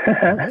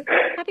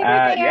 Happy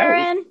birthday,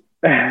 Erin.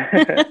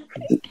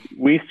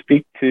 We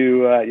speak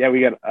to,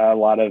 we have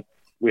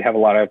a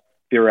lot of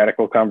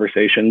theoretical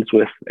conversations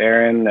with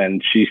Erin,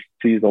 and she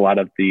sees a lot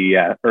of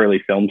the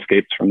early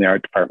filmscapes from the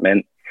art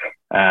department.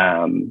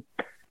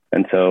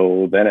 And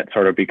so then it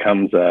sort of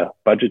becomes a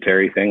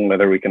budgetary thing,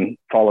 whether we can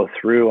follow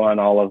through on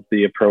all of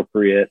the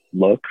appropriate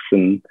looks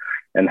and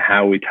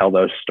how we tell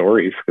those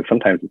stories. Because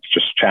sometimes it's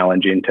just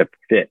challenging to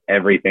fit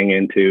everything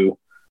into,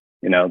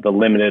 the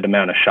limited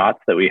amount of shots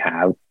that we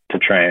have to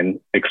try and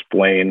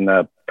explain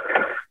a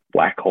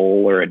black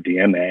hole or a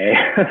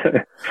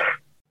DMA.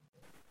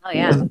 Oh,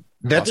 yeah.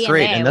 That's DMA,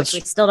 great. And we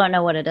still don't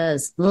know what it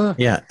is.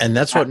 Yeah. And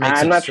that's what makes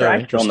I'm it not so sure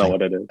interesting. I still know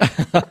what it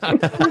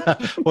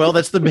is. Well,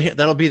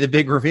 that'll be the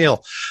big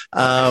reveal.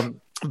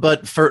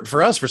 But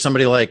for us, for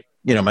somebody like,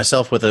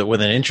 myself with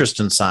an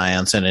interest in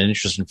science and an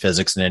interest in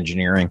physics and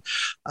engineering,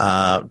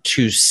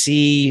 to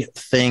see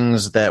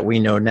things that we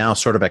know now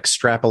sort of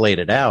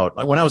extrapolated out.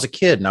 Like when I was a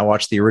kid and I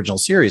watched the original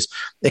series,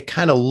 it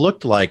kind of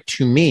looked like,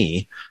 to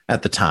me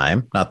at the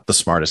time, not the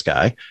smartest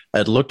guy,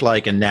 it looked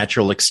like a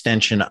natural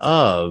extension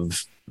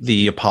of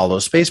the Apollo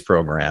space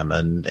program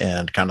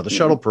and kind of the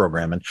shuttle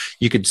program. And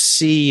you could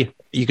see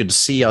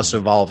us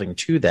evolving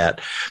to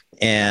that.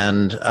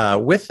 And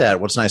with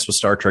that, what's nice with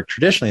Star Trek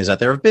traditionally is that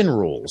there have been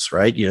rules,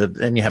 right?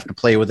 And you have to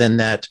play within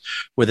that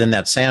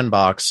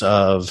sandbox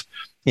of,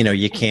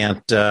 you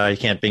can't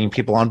bring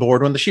people on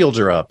board when the shields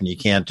are up, and you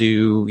can't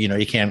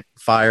you can't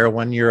fire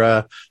when you're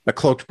a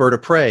cloaked bird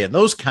of prey, and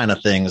those kind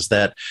of things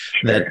that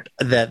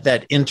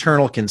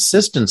internal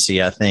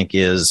consistency, I think,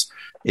 is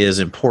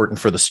important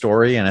for the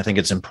story. And I think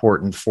it's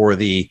important for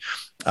the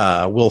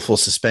willful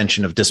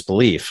suspension of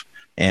disbelief.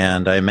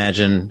 And I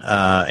imagine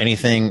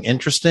anything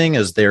interesting,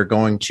 is there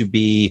going to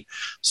be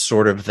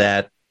sort of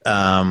that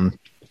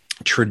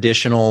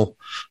traditional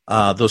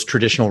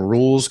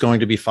rules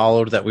going to be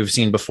followed that we've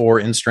seen before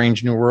in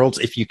Strange New Worlds?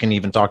 If you can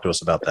even talk to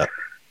us about that.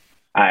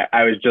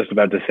 I was just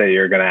about to say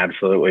you're going to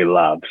absolutely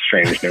love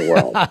Strange New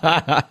Worlds.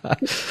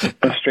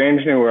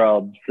 Strange New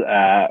Worlds,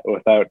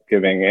 without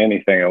giving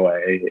anything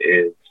away,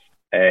 is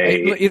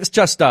it's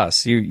just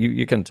us.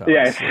 You can tell.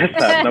 Yeah, it's just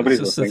us. Nobody's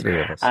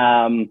listening.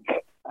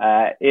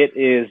 It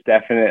is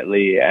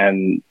definitely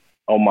an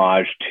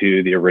homage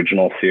to the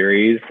original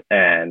series,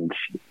 and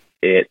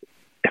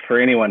for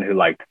anyone who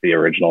liked the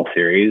original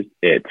series,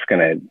 it's going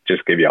to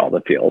just give you all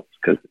the feels,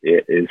 because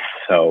it is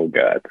so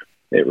good.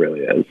 It really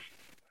is.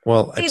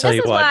 Well, this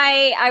is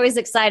why I was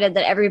excited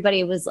that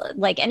everybody was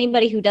like,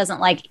 anybody who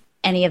doesn't like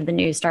any of the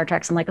new Star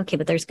Treks, I'm like, okay,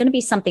 but there's going to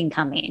be something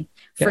coming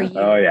for you.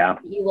 Oh, yeah.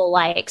 You will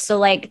like. So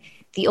like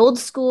the old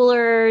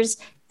schoolers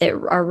that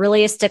are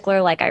really a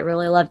stickler, like I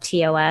really love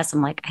TOS.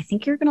 I'm like, I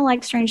think you're going to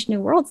like Strange New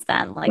Worlds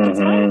then. Like, it's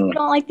fine if you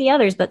don't like the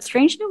others, but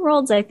Strange New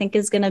Worlds, I think,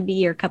 is going to be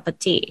your cup of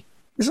tea.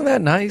 Isn't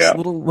that nice? Yeah.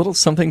 Little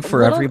something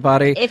for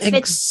everybody.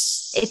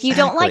 If you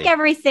don't like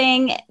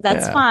everything,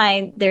 that's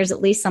fine. There's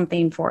at least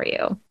something for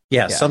you.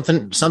 Yeah,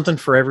 something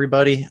for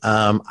everybody.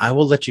 I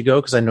will let you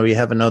go because I know you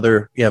have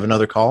another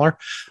caller.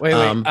 Wait,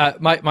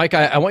 Mike,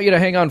 I want you to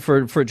hang on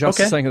for just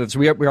a second.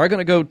 We are going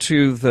to go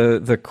to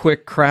the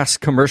quick crass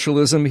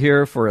commercialism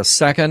here for a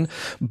second,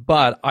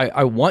 but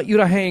I want you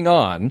to hang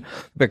on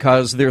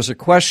because there's a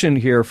question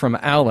here from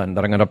Alan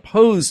that I'm going to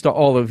pose to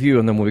all of you,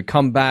 and then when we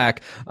come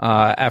back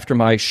after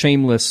my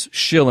shameless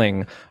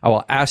shilling, I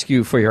will ask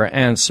you for your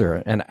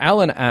answer. And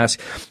Alan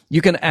asks,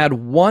 you can add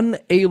one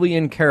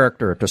alien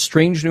character to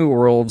Strange New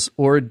Worlds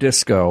or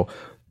Disco.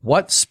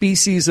 What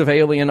species of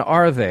alien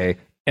are they,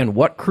 and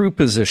what crew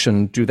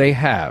position do they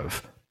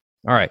have?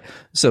 All right,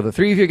 so the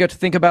three of you get to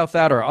think about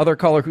that. Our other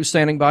caller who's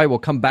standing by, we'll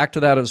come back to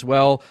that as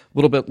well a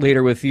little bit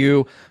later with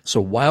you.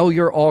 So while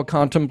you're all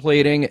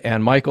contemplating,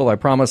 and Michael, I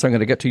promise I'm going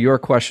to get to your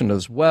question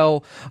as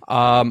well,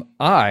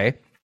 I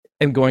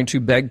am going to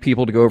beg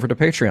people to go over to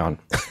Patreon.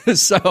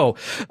 So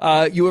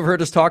you have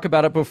heard us talk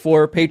about it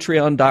before,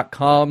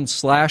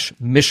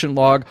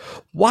 patreon.com/missionlog.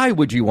 Why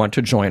would you want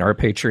to join our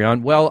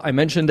Patreon? Well, I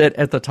mentioned it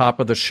at the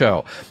top of the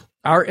show.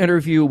 Our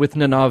interview with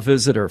Nana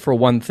Visitor, for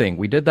one thing.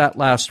 We did that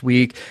last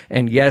week,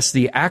 and yes,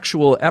 the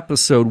actual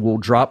episode will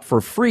drop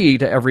for free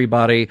to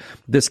everybody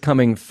this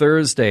coming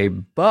Thursday,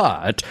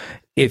 but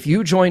if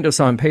you joined us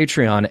on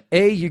Patreon,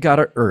 A, you got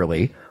it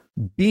early,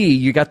 B,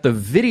 you got the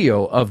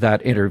video of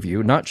that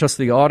interview, not just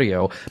the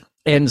audio.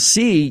 And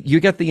C, you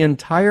get the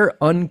entire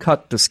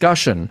uncut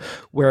discussion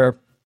where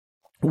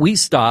we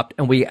stopped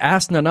and we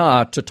asked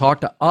Nana to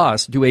talk to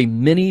us, do a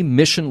mini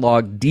Mission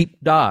Log deep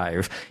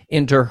dive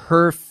into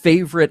her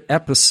favorite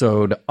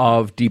episode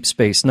of Deep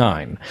Space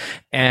Nine.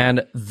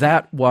 And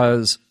that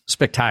was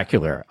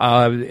spectacular.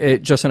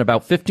 Just in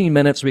about 15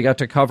 minutes, we got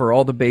to cover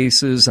all the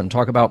bases and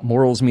talk about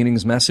morals,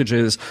 meanings,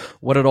 messages,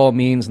 what it all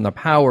means, and the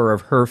power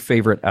of her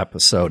favorite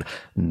episode.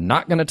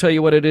 Not going to tell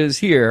you what it is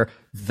here.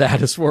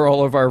 That is for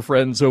all of our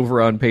friends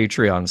over on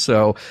Patreon.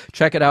 So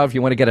check it out. If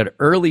you want to get it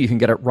early, you can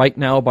get it right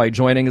now by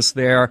joining us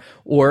there.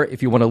 Or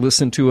if you want to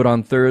listen to it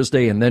on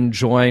Thursday and then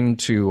join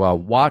to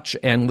watch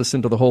and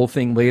listen to the whole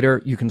thing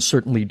later, you can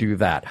certainly do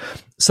that.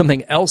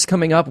 Something else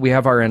coming up, we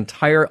have our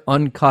entire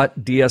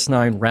uncut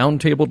DS9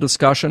 roundtable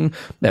discussion.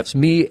 That's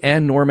me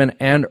and Norman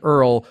and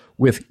Earl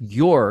with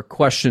your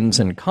questions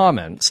and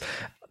comments.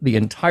 The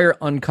entire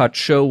uncut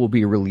show will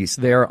be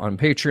released there on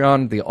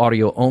Patreon. The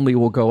audio only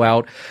will go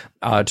out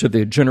to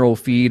the general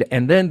feed.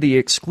 And then the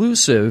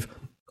exclusive,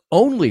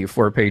 only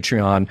for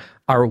Patreon,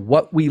 are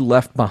What We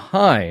Left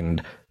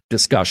Behind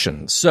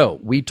discussions. So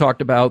we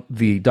talked about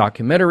the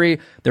documentary.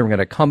 Then we're going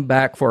to come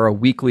back for our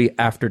weekly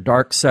After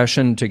Dark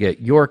session to get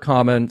your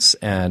comments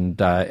and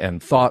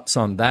thoughts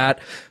on that.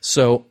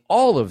 So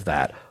all of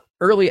that,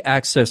 early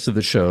access to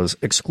the shows,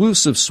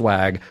 exclusive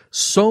swag,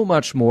 so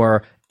much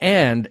more,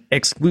 and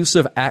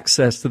exclusive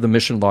access to the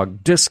Mission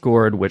Log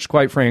Discord, which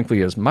quite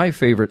frankly is my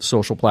favorite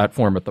social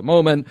platform at the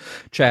moment,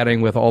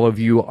 chatting with all of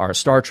you, our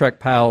Star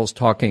Trek pals,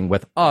 talking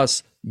with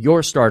us,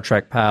 your Star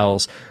Trek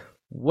pals.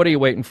 What are you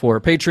waiting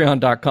for?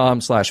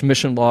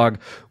 Patreon.com/missionlog.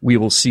 We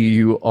will see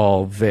you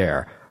all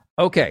there.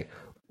 Okay,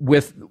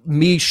 with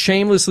me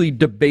shamelessly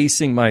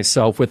debasing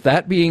myself, with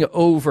that being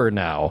over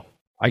now,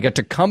 I get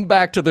to come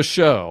back to the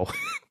show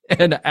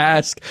and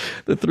ask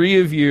the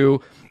three of you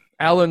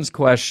Alan's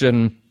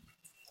question.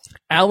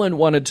 Alan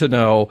wanted to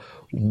know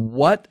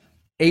what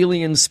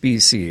alien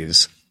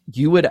species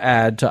you would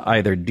add to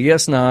either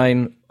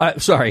DS9,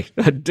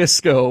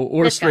 Disco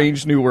or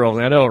Strange New World.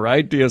 I know,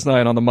 right?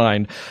 DS9 on the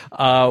mind.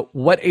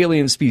 What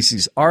alien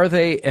species are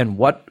they, and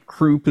what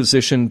crew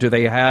position do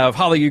they have?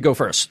 Holly, you go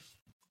first.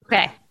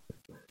 Okay.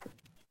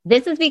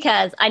 This is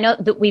because I know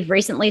that we've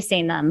recently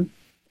seen them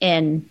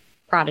in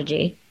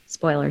Prodigy.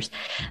 Spoilers.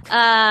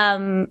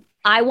 I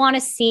want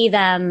to see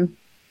them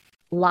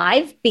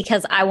live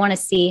because I want to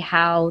see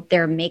how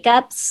their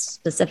makeup,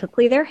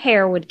 specifically their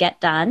hair, would get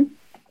done.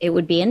 It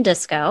would be in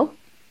Disco.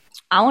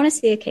 I want to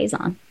see a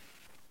Kazon.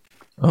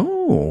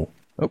 Oh,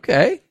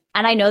 okay.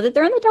 And I know that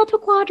they're in the Delta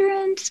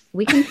Quadrant.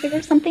 We can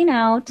figure something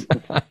out.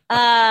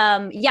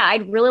 Yeah,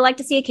 I'd really like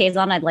to see a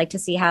Kazon. I'd like to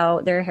see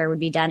how their hair would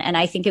be done. And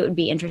I think it would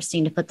be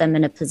interesting to put them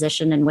in a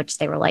position in which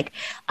they were like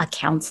a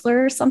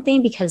counselor or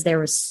something, because there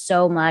was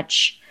so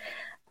much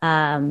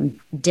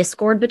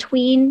discord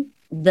between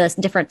the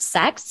different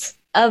sects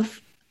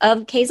of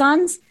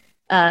Kazons.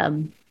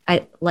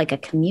 I like a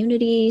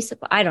community.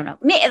 I don't know.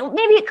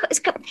 Maybe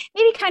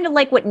kind of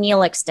like what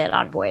Neelix did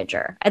on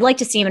Voyager. I'd like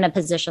to see him in a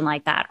position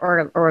like that,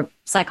 or a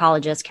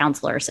psychologist,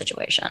 counselor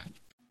situation.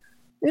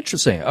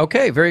 Interesting.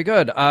 Okay, very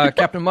good.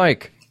 Captain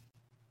Mike.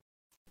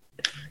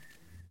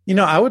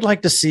 I would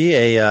like to see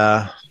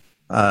either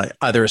a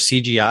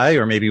CGI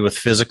or maybe with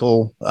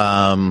physical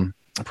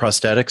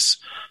prosthetics,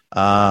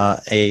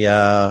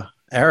 a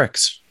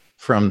Arex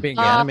from the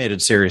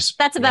animated series.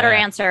 That's a better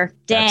answer.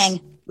 Dang.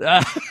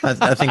 I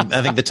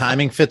think the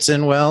timing fits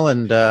in well,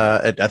 and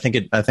I think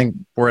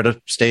we're at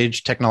a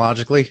stage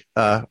technologically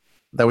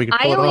that we could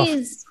pull it off?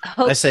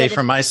 I say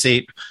from my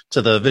seat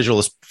to the visual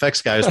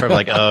effects guy who's probably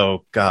like,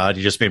 oh God,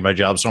 you just made my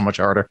job so much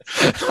harder.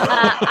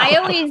 I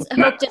always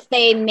hoped if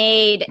they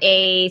made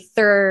a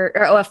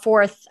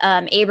fourth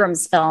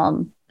Abrams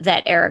film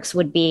that Eric's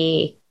would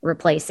be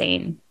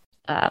replacing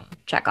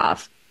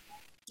Chekhov.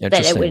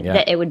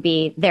 That it would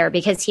be there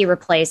because he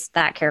replaced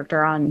that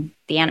character on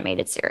the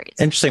animated series.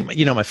 Interesting.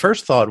 My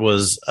first thought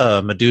was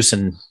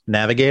Medusan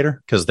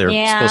Navigator because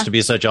they're supposed to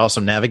be such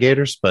awesome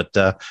navigators, but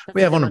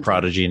we have one in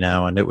Prodigy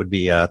now, and it would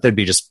be they'd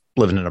be just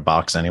living in a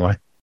box anyway.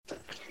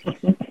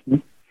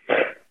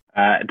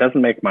 It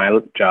doesn't make my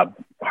job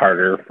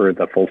harder for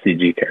the full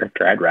CG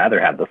character. I'd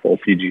rather have the full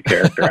CG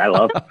character.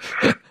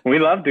 We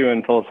love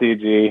doing full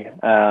CG.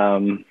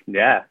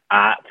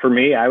 For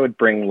me, I would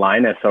bring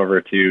Linus over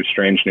to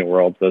Strange New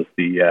Worlds as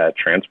the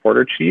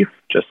transporter chief,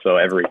 just so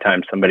every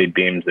time somebody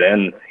beams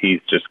in, he's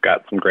just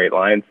got some great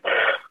lines.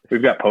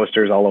 We've got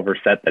posters all over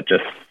set that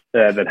just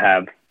that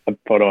have a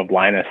photo of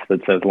Linus that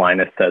says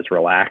 "Linus says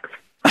relax."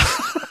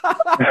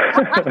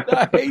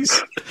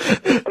 Nice.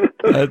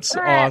 That's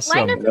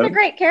awesome. Linus is a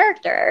great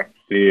character.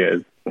 He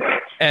is.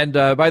 And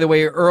by the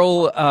way,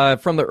 Earl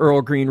from the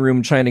Earl Green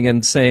Room chiming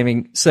in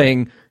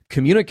saying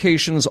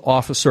communications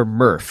officer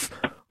Murph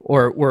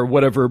or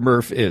whatever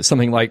Murph is,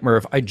 something like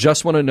Murph. I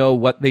just want to know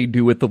what they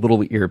do with the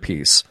little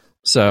earpiece.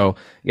 So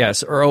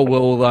yes, Earl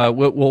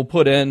will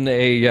put in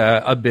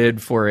a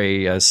bid for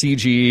a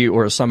CG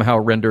or somehow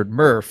rendered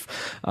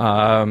Murph.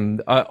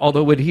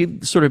 Although would he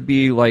sort of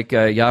be like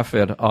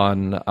Yaphet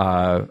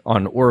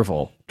on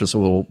Orville, just a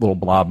little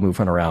blob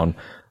moving around?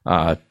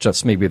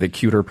 Just maybe the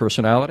cuter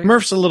personality.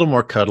 Murph's a little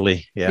more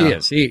cuddly. Yeah, he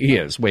is. He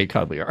is way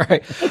cuddly. All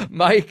right,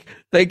 Mike.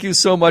 Thank you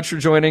so much for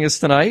joining us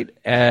tonight,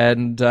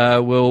 and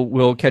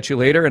we'll catch you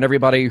later. And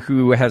everybody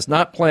who has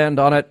not planned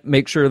on it,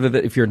 make sure that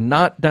if you're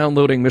not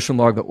downloading Mission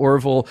Log the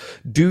Orville,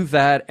 do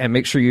that, and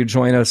make sure you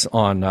join us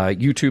on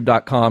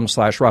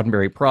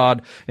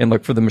YouTube.com/Roddenberryprod and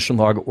look for the Mission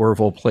Log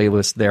Orville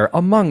playlist there,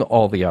 among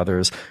all the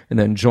others. And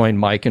then join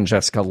Mike and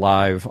Jessica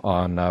live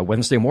on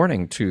Wednesday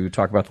morning to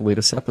talk about the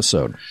latest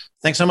episode.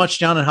 Thanks so much,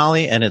 John and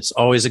Holly, and it's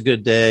always a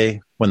good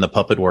day when the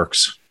puppet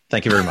works.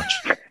 Thank you very much.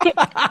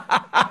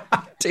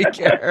 Take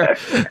care.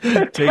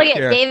 Look at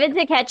David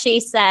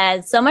Takechi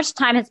says, so much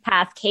time has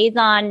passed.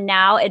 Kazon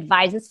now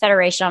advises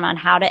Federation on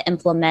how to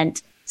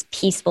implement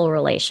peaceful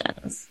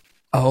relations.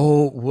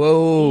 Oh,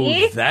 whoa,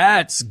 see?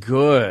 That's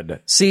good.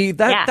 See,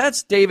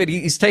 that's David.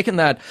 He's taken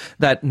that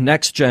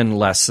next gen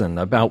lesson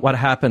about what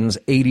happens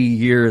 80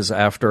 years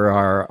after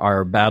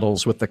our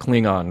battles with the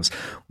Klingons.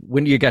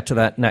 When do you get to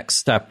that next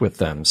step with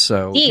them?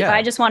 So,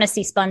 I just want to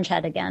see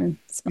Spongehead again.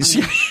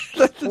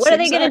 What are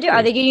they going to do?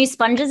 Are they going to use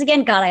sponges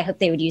again? God, I hope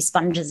they would use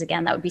sponges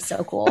again. That would be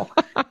so cool.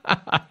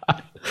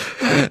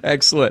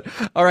 Excellent.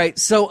 All right.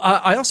 So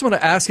I also want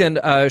to ask, and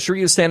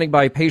Sheree is standing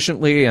by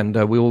patiently, and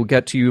we will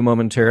get to you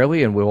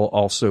momentarily, and we'll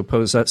also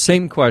pose that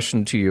same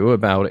question to you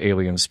about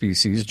alien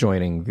species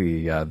joining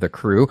the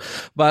crew.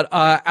 But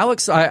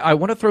Alex, I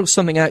want to throw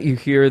something at you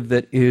here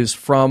that is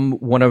from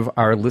one of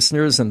our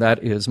listeners, and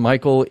that is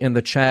Michael in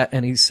the chat,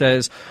 and he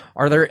says,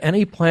 are there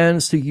any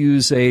plans to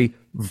use a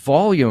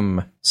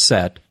volume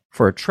set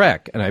for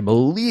Trek? And I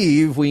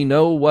believe we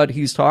know what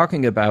he's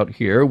talking about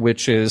here,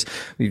 which is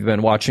we've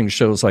been watching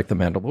shows like The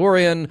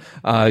Mandalorian.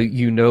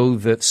 You know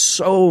that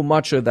so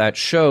much of that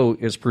show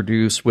is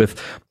produced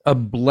with a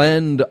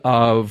blend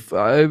of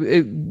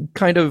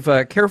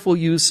careful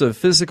use of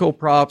physical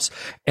props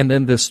and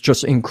then this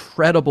just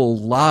incredible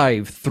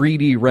live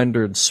 3D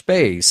rendered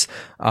space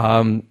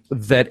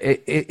that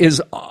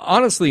is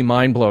honestly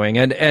mind-blowing.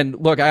 And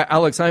look,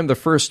 Alex, I'm the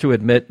first to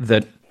admit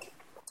that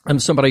I'm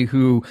somebody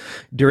who,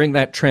 during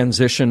that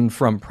transition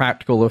from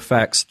practical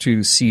effects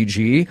to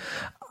CG,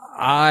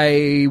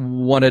 I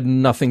wanted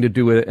nothing to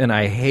do with it, and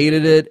I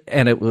hated it,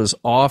 and it was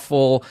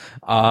awful.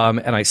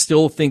 And I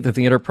still think that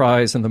the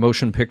Enterprise and the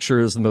motion picture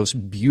is the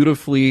most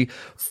beautifully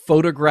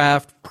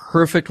photographed,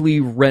 perfectly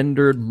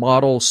rendered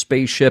model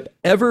spaceship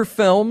ever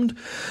filmed.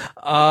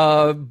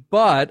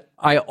 But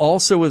I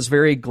also was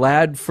very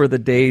glad for the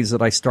days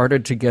that I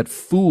started to get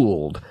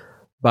fooled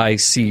by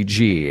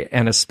CG,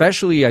 and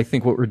especially I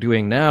think what we're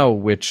doing now,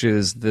 which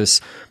is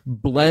this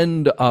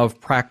blend of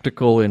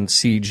practical and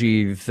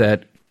CG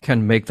that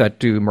can make that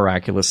do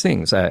miraculous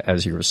things,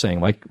 as you were saying,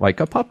 like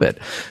a puppet.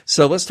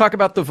 So let's talk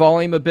about the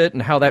volume a bit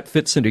and how that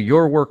fits into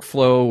your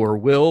workflow, or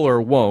will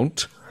or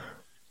won't.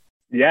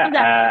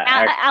 Yeah.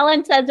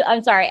 Alan says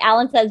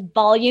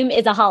volume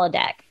is a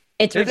holodeck.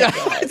 It's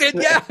ridiculous.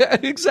 Yeah,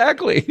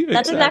 exactly.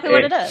 That's exactly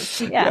what it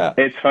is. Yeah.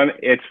 It's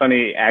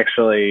funny.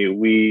 Actually,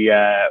 we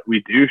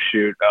do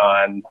shoot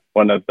on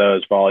one of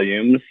those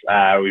volumes.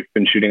 We've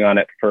been shooting on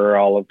it for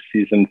all of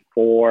season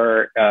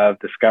 4 of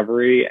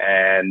Discovery,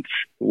 and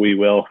we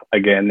will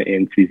again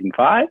in season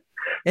 5.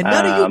 And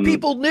none of you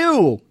people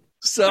knew.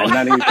 So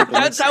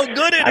that's how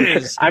good it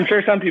is. I'm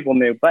sure some people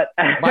knew, but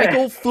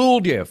Michael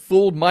fooled you.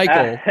 Fooled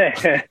Michael.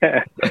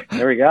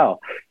 There we go.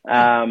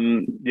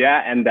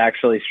 Yeah, and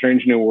actually,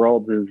 Strange New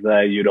Worlds is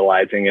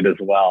utilizing it as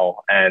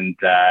well, and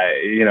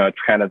it's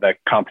kind of the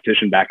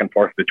competition back and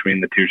forth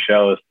between the two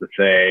shows to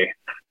say,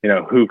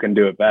 who can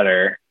do it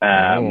better.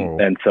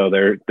 And so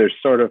there's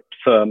sort of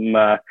some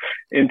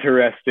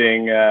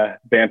interesting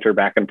banter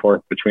back and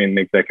forth between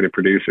the executive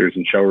producers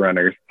and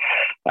showrunners.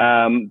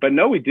 But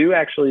no, we do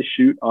actually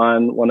shoot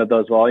on one of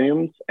those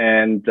volumes.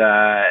 And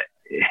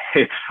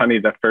it's funny,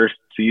 the first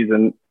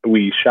season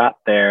we shot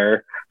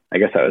there, I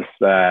guess that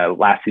was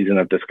last season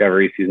of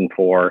Discovery, season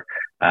 4.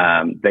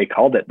 They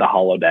called it the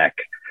holodeck.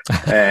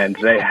 And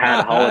they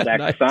had holodeck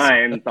Nice.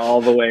 Signs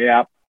all the way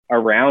up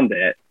around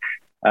it.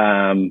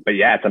 But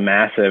yeah, it's a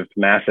massive,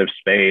 massive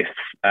space,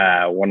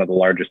 one of the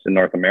largest in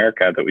North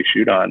America that we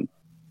shoot on.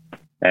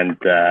 And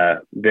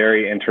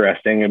very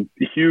interesting,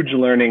 a huge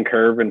learning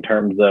curve in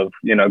terms of,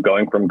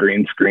 going from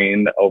green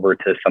screen over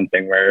to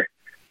something where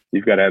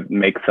you've got to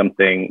make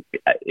something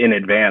in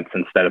advance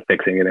instead of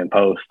fixing it in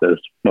post, as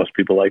most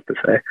people like to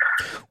say.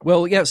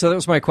 Well, yeah, so that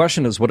was my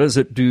question is, what does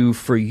it do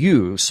for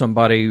you,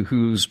 somebody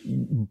whose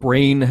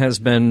brain has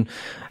been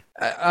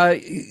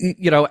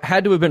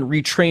had to have been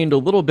retrained a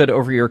little bit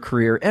over your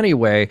career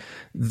anyway?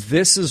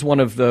 This is one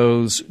of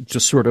those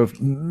just sort of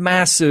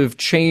massive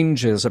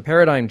changes, a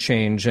paradigm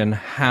change in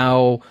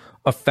how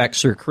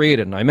effects are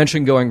created. And I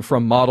mentioned going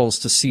from models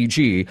to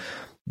CG.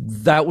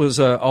 That was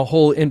a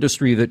whole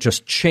industry that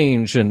just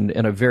changed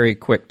in a very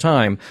quick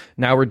time.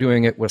 Now we're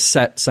doing it with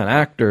sets and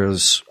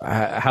actors.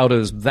 How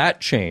does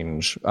that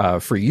change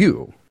for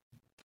you?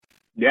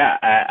 Yeah,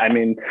 I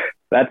mean,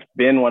 that's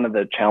been one of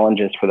the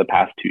challenges for the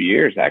past 2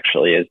 years,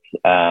 actually, is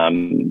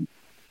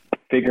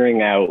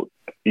figuring out,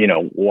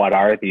 what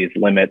are these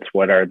limits?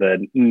 What are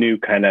the new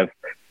kind of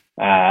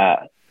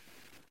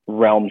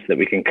realms that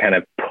we can kind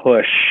of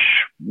push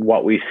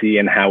what we see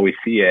and how we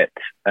see it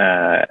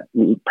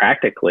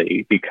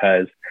practically?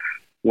 Because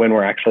when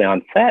we're actually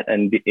on set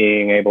and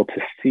being able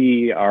to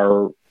see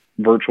our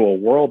virtual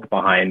world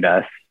behind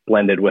us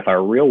blended with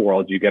our real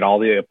world, you get all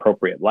the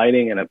appropriate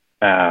lighting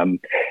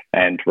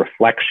and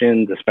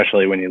reflections,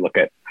 especially when you look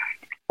at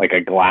like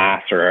a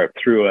glass or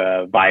through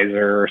a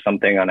visor or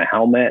something on a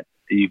helmet.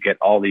 You get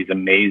all these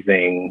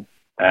amazing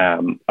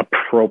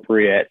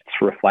appropriate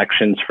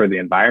reflections for the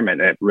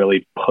environment. It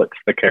really puts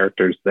the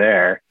characters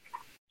there.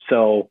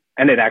 So,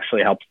 and it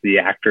actually helps the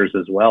actors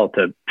as well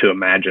to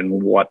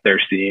imagine what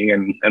they're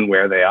seeing and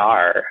where they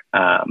are.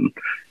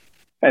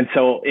 And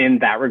so in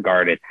that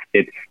regard,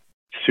 it's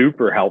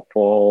super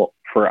helpful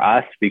for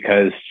us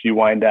because you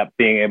wind up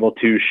being able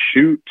to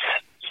shoot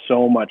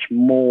so much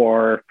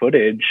more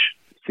footage,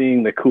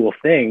 seeing the cool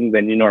thing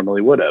than you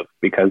normally would have.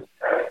 Because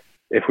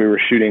if we were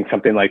shooting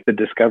something like the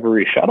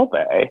Discovery Shuttle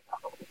Bay,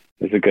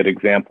 is a good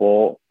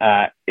example.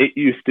 It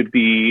used to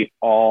be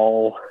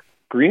all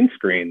green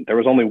screen. There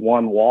was only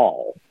one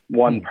wall,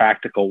 one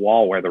practical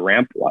wall where the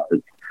ramp was.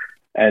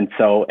 And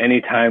so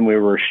anytime we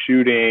were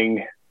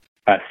shooting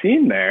a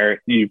scene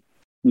there, you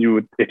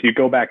would, if you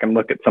go back and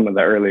look at some of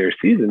the earlier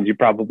seasons, you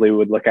probably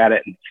would look at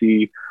it and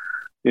see,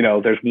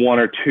 there's one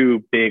or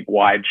two big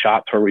wide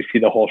shots where we see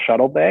the whole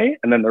shuttle bay,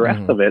 and then the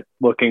rest of it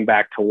looking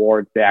back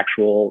towards the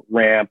actual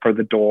ramp or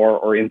the door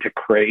or into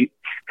crates,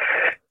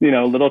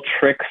 little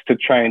tricks to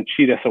try and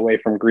cheat us away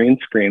from green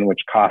screen,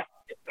 which costs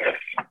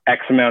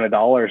X amount of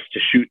dollars to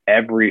shoot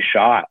every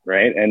shot,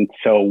 right? And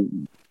so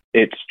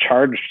it's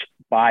charged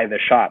by the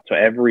shot. So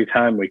every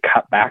time we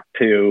cut back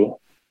to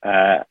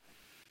a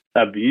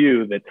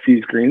view that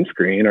sees green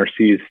screen or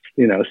sees,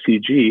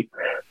 CG,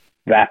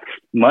 that's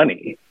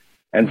money.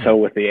 And so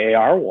with the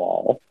AR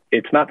wall,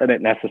 it's not that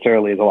it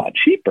necessarily is a lot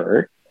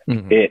cheaper,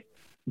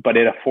 but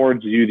it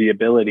affords you the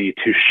ability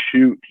to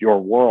shoot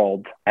your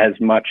world as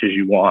much as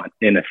you want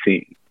in a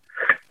scene.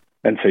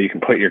 And so you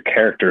can put your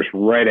characters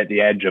right at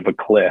the edge of a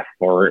cliff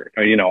or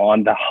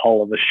on the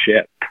hull of a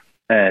ship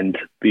and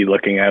be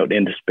looking out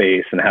into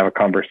space and have a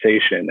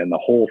conversation. And the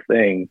whole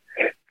thing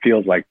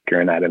feels like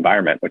you're in that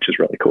environment, which is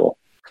really cool.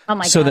 Oh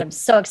my God, I'm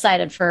so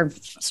excited for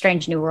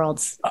Strange New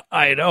Worlds.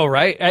 I know,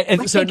 right?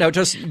 And so now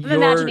just I'm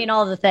imagining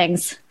all the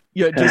things.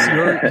 Yeah, just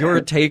your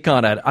take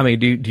on it. I mean,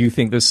 do you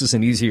think this is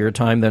an easier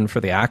time than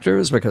for the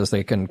actors because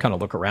they can kind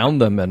of look around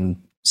them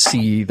and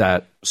see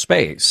that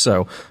space?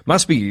 So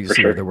must be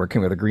easier than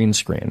working with a green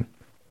screen.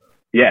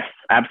 Yes,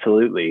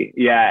 absolutely.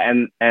 Yeah,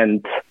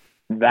 and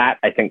that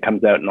I think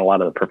comes out in a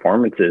lot of the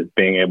performances,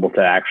 being able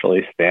to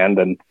actually stand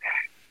and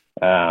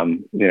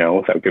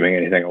without giving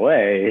anything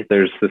away,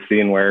 there's the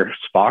scene where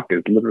Spock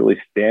is literally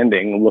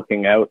standing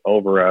looking out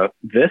over a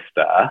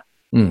vista,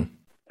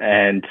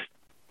 and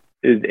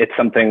it's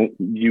something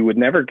you would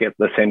never get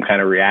the same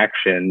kind of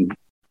reaction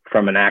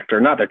from an actor,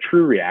 not a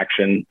true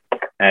reaction,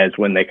 as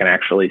when they can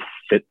actually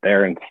sit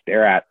there and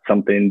stare at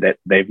something that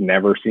they've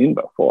never seen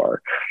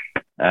before.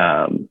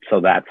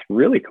 So that's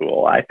really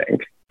cool, I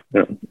think.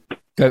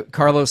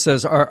 Carlos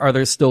says, "Are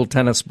there still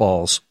tennis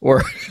balls?"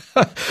 Or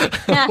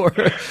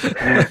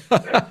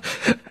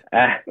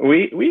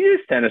We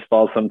use tennis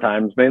balls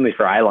sometimes, mainly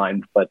for eye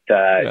lines, but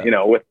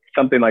with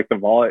something like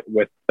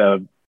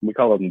we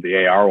call them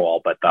the AR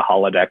wall, but the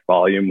holodeck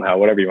volume,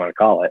 whatever you want to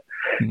call it.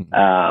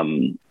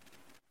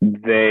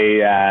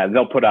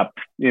 They'll put up,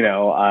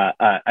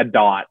 a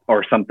dot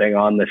or something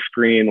on the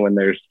screen when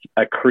there's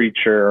a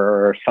creature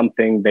or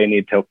something they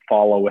need to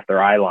follow with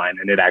their eye line,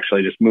 and it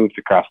actually just moves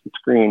across the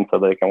screen so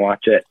they can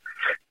watch it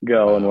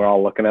go, and we're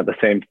all looking at the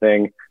same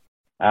thing.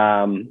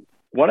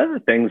 One of the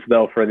things,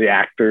 though, for the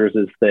actors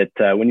is that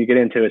when you get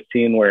into a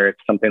scene where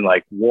it's something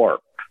like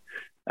warp,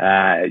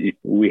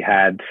 we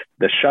had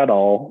the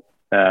shuttle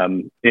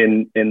in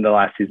the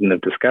last season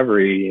of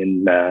Discovery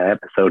in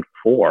episode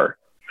 4,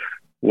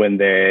 when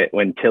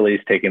Tilly's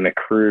taking the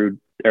crew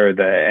or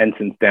the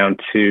ensigns down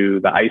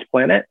to the ice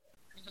planet.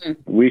 Mm-hmm.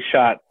 We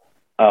shot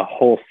a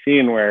whole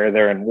scene where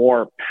they're in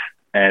warp,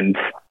 and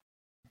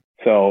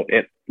so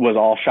it was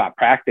all shot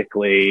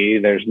practically.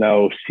 There's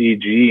no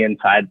CG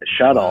inside the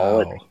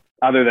shuttle. Wow.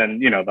 Other than,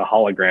 the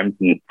holograms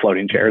and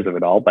floating chairs of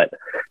it all. But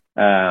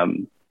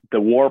the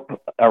warp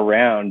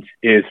around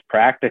is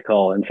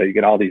practical. And so you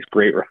get all these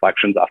great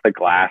reflections off the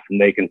glass, and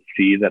they can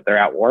see that they're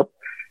at warp.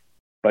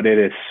 But it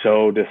is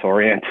so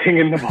disorienting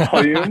in the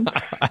volume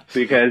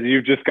because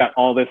you've just got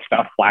all this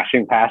stuff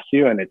flashing past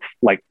you, and it's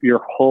like your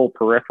whole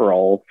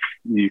peripheral,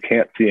 you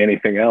can't see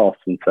anything else.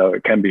 And so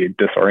it can be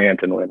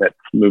disorienting when it's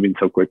moving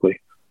so quickly.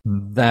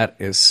 That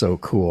is so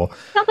cool.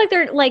 Sounds like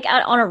they're like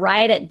out on a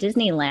ride at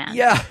Disneyland.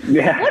 Yeah.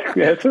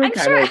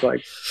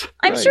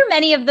 I'm sure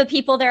many of the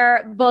people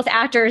there, both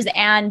actors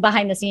and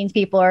behind the scenes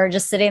people, are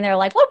just sitting there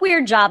like, what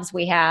weird jobs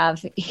we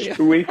have.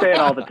 We say it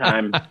all the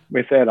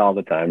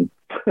time.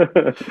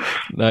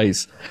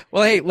 Nice.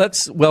 Well, hey,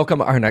 let's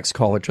welcome our next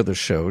caller to the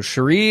show,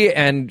 Cherie.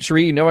 And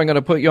Cherie, I'm going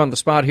to put you on the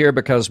spot here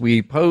because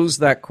we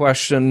posed that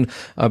question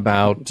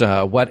about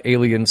what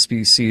alien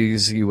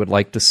species you would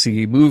like to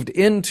see moved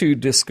into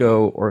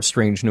Disco or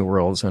Strange New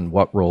Worlds and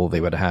what role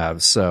they would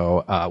have.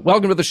 So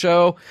welcome to the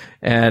show,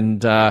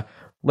 and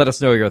let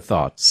us know your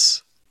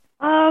thoughts.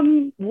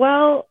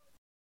 Well,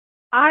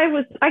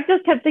 I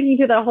just kept thinking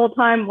through that whole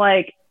time,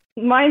 like,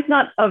 mine's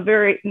not a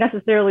very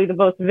necessarily the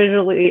most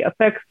visually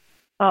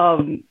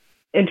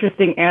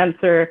interesting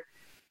answer,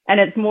 and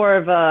it's more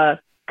of a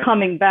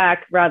coming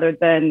back rather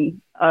than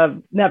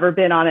never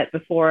been on it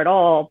before at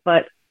all.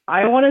 But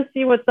I want to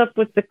see what's up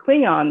with the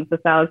Klingons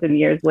 1,000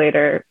 years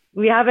later.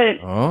 We haven't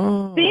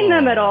seen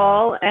them at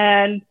all,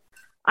 and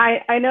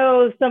I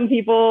know some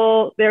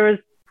people, there's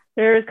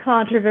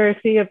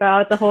controversy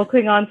about the whole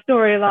Klingon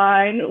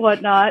storyline,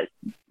 whatnot,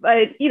 but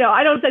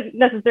I don't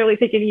necessarily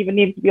think it even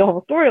needs to be a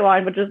whole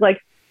storyline, but just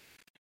like,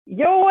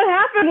 yo, what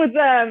happened with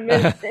them?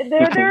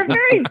 They're a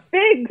very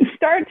big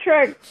Star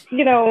Trek,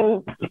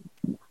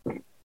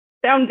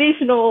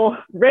 foundational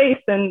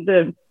race, and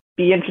it'd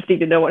be interesting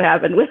to know what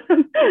happened with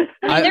them.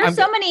 There's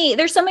so many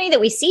that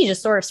we see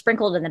just sort of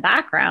sprinkled in the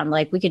background.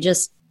 Like we could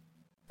just,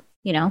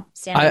 stand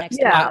next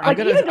to them. I'm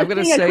gonna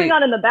say a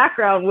Klingon in the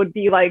background would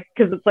be like,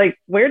 because it's like,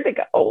 where'd they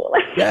go?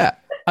 Yeah.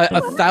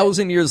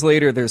 1,000 years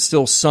later, there's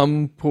still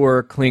some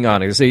poor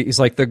Klingon. He's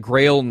like the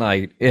Grail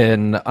Knight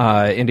in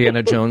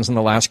Indiana Jones and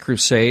the Last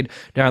Crusade.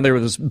 Down there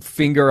with his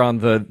finger on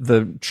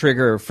the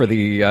trigger for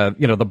the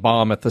the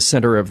bomb at the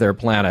center of their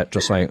planet.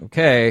 Just like,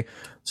 okay,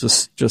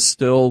 just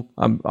still,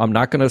 I'm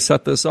not going to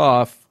set this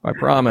off. I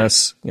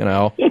promise.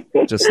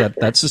 Just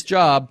that's his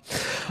job.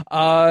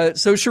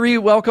 So Cherie,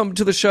 welcome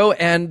to the show,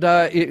 and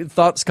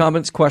thoughts,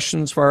 comments,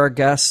 questions for our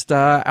guest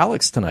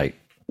Alex tonight.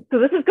 So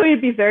this is going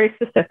to be very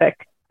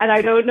specific. And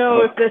I don't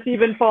know if this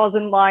even falls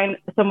in line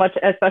so much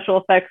as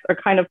special effects or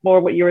kind of more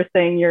what you were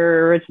saying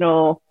your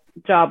original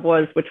job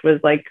was, which was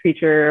like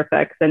creature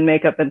effects and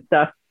makeup and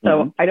stuff.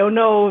 So I don't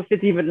know if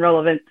it's even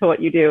relevant to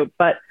what you do,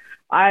 but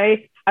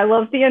I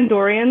love the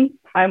Andorians.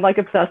 I'm like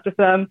obsessed with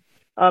them.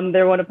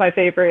 They're one of my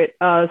favorite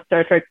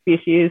Star Trek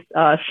species.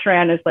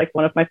 Shran is like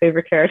one of my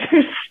favorite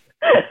characters.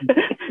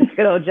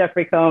 Good old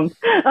Jeffrey Combs.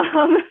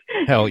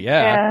 Hell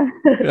yeah.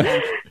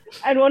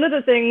 And one of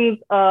the things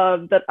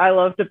that I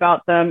loved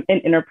about them in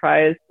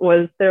Enterprise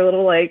was their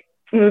little like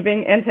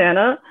moving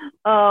antenna.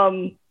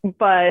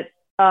 But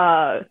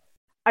I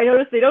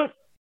noticed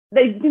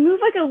they move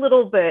like a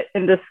little bit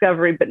in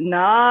Discovery, but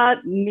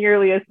not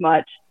nearly as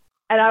much.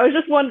 And I was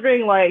just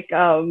wondering, like,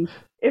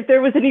 if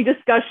there was any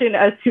discussion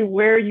as to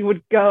where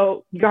you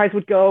guys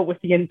would go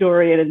with the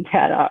Andorian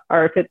antenna,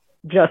 or if it's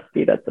just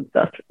me that's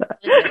obsessed with that.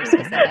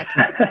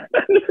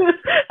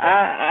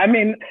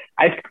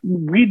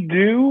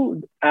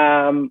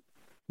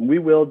 We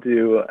will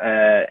do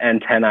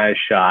antennae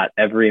shot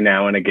every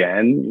now and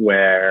again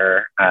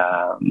where,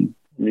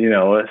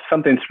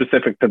 something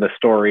specific to the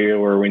story,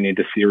 or we need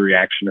to see a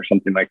reaction or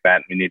something like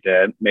that. We need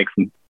to make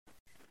some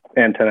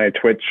antennae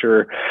twitch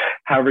or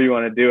however you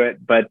want to do it.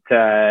 But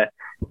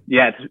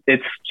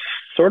it's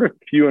sort of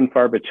few and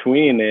far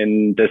between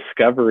in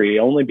Discovery,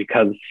 only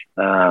because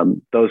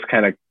those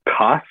kind of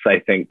costs, I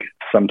think,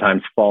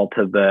 sometimes fall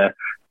to the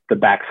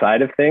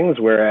backside of things,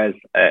 whereas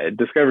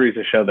Discovery is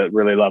a show that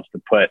really loves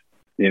to put,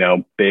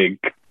 big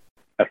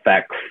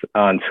effects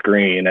on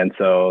screen, and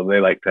so they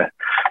like to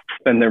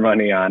spend their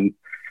money on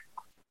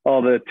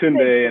all the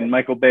Tunde and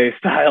Michael Bay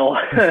style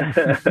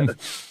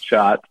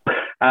shots.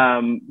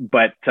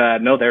 But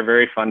no, they're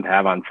very fun to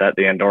have on set.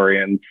 The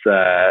Andorians,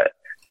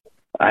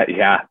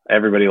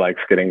 everybody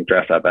likes getting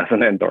dressed up as an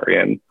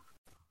Andorian.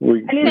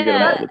 We get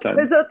them all the time.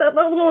 The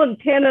little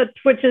antenna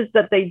twitches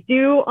that they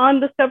do on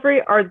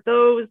Discovery, are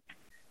those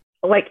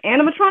like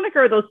animatronic,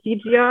 or are those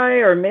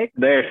CGI or mixed?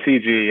 They're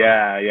CG,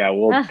 yeah.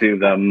 We'll do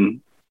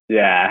them.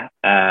 Yeah.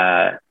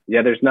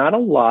 There's not a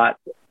lot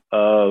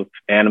of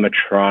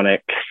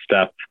animatronic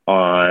stuff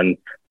on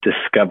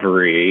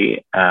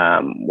Discovery,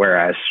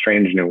 whereas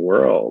Strange New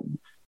Worlds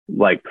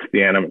likes the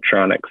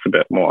animatronics a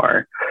bit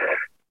more.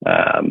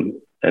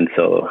 And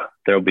so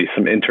there'll be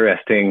some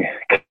interesting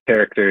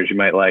characters you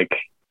might like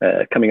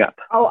coming up.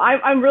 Oh,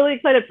 I'm really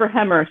excited for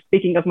Hemmer.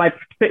 Speaking of my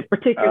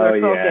particular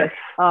focus,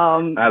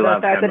 I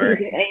love the fact Hemmer. that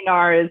he's in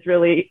Anar is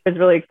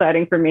really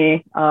exciting for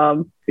me.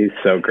 He's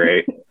so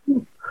great.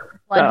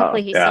 Well,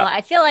 hopefully he's still.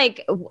 I feel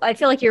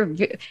like you're,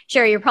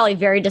 Sherry. You're probably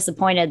very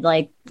disappointed,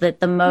 like that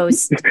the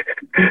most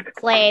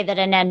play that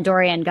an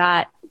Andorian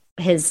got,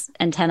 his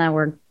antenna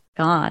were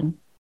gone.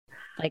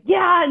 Like,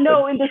 yeah,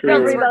 no, in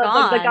Discovery,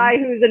 the guy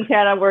whose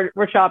antenna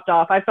were chopped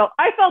off. I felt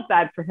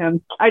bad for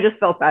him. I just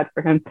felt bad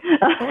for him.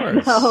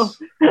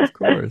 Of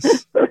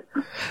course.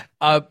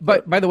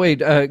 But by the way,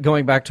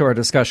 going back to our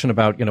discussion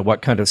about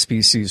what kind of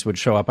species would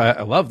show up,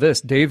 I love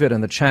this. David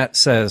in the chat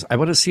says, "I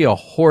want to see a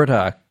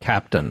Horta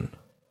captain."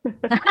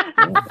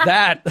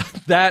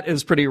 that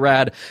is pretty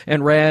rad.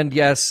 And Rand,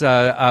 yes,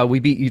 we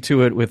beat you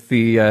to it with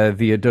the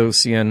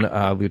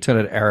Adosian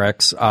Lieutenant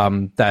Eric's.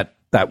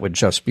 That would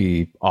just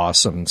be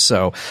awesome.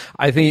 So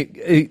I think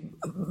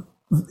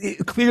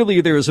clearly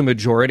there is a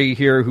majority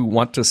here who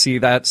want to see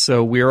that.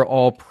 So we're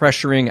all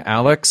pressuring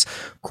Alex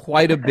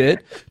quite a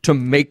bit to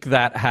make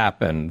that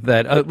happen.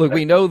 That look,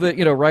 we know that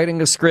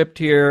writing a script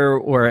here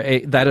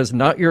that is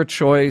not your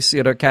choice,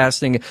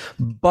 casting.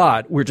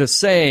 But we're just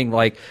saying,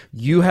 like,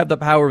 you have the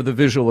power of the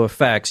visual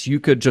effects.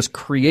 You could just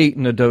create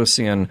an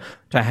Adosian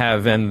to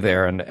have in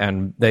there,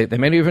 and they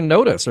may not even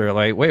notice. They're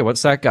like, wait,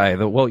 what's that guy?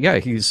 Well, yeah,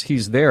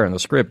 he's there in the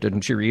script.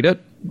 Didn't you read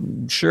it?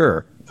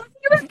 Sure.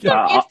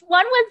 If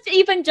one was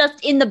even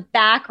just in the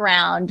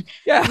background,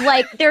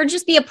 like there'd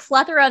just be a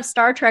plethora of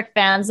Star Trek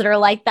fans that are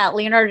like that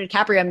Leonardo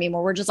DiCaprio meme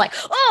where we're just like,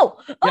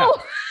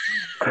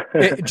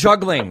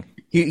 juggling.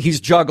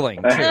 He's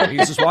juggling too.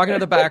 He's just walking in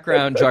the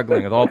background,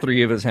 juggling with all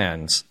three of his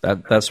hands.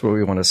 That's what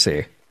we want to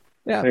see.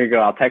 Yeah. There you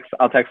go. I'll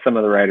text some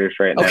of the writers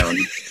right now and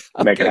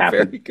make it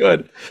happen. Very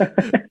good.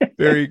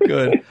 Very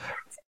good.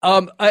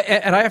 And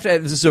I have to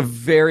add, this is a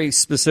very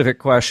specific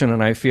question,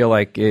 and I feel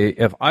like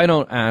if I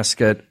don't ask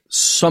it,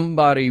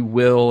 somebody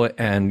will,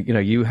 and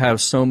you have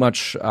so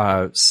much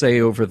say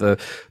over the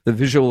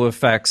visual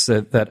effects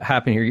that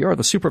happen here. You're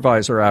the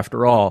supervisor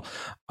after all.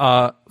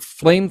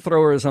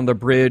 Flamethrowers on the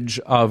bridge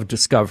of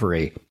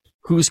Discovery.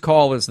 Whose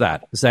call is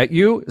that? Is that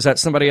you? Is that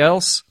somebody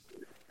else?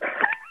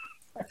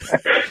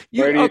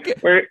 Where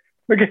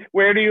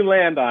do you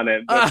land on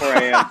it before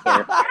I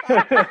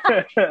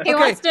answer? He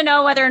wants to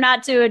know whether or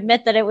not to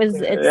admit that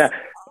it's.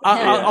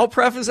 I'll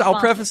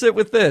preface it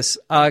with this.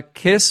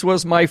 Kiss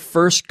was my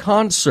first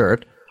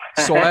concert,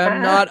 so I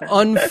am not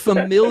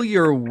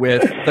unfamiliar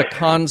with the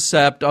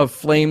concept of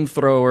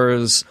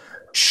flamethrowers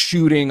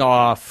shooting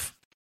off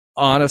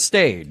on a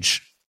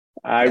stage.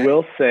 I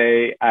will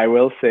say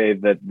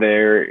that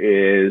there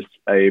is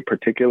a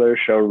particular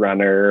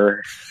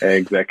showrunner,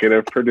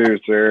 executive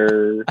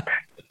producer,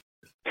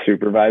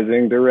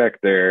 supervising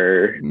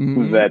director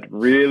that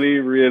really,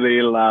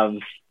 really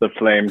loves the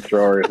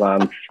flamethrowers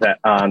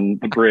on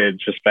the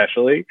bridge,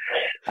 especially.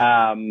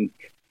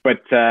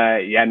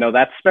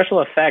 That's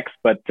special effects,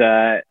 but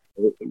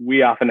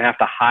we often have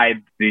to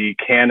hide the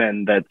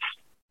cannon that's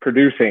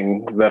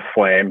producing the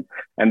flame,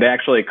 and they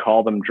actually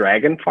call them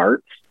dragon farts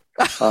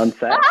on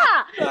set.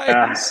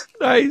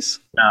 Nice.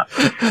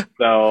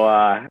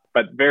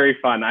 But very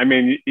fun. I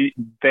mean,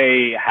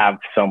 they have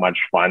so much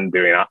fun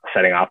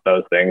setting off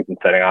those things and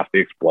setting off the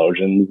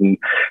explosions. And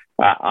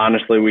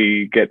honestly,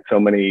 we get so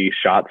many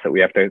shots that we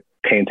have to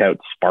paint out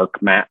spark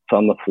mats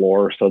on the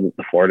floor so that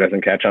the floor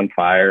doesn't catch on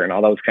fire and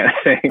all those kind of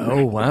things.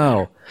 Oh,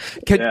 wow.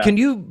 Can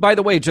you, by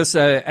the way, just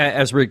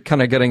as we're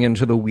kind of getting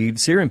into the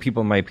weeds here and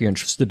people might be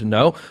interested to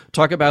know,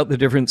 talk about the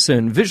difference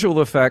in visual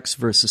effects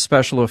versus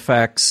special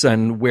effects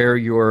and where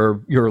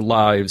your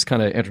lives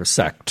kind of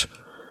intersect?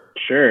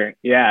 Sure.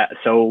 Yeah.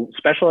 So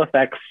special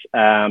effects,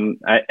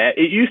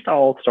 it used to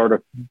all sort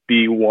of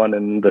be one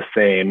and the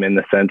same in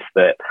the sense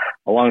that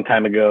a long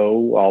time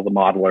ago, all the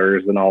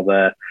modelers and all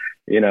the,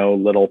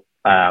 little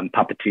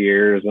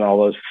puppeteers and all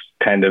those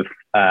kind of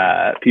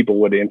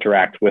people would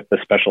interact with the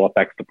special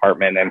effects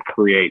department and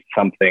create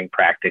something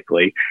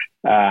practically.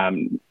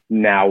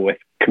 Now with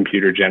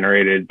computer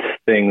generated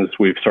things,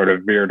 we've sort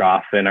of veered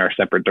off in our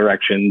separate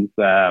directions.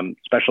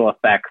 Special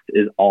effects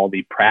is all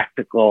the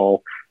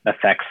practical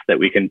effects that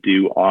we can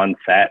do on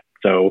set.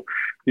 So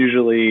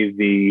usually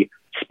the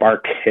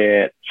spark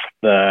hits,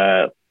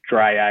 the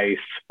dry ice,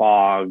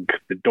 fog,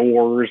 the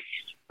doors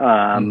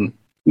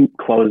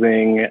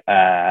closing,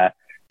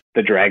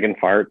 the dragon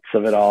farts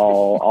of it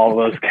all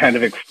those kind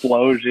of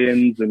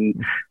explosions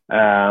and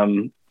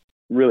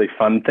really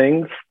fun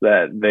things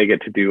that they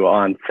get to do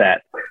on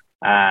set.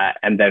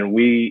 And then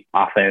we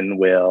often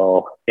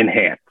will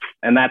enhance.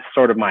 And that's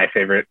sort of my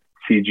favorite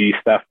CG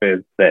stuff,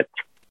 is that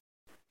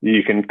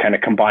you can kind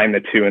of combine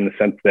the two in the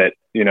sense that,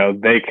 you know,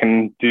 they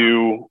can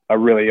do a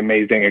really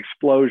amazing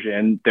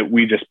explosion that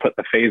we just put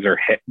the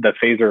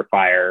phaser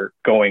fire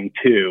going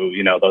to,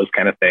 you know, those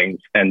kind of things.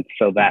 And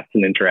so that's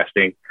an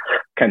interesting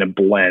kind of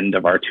blend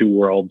of our two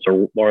worlds,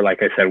 or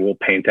like I said, we'll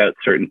paint out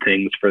certain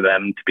things for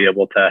them to be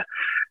able to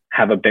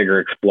have a bigger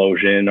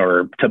explosion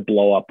or to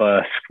blow up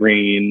a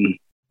screen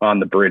on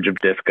the bridge of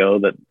Disco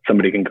that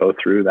somebody can go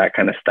through, that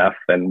kind of stuff.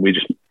 And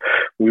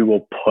we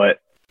will put,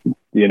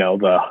 you know,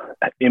 the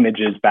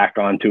images back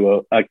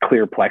onto a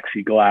clear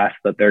plexiglass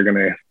that they're going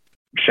to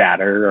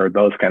shatter, or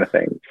those kind of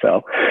things.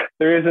 So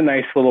there is a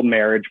nice little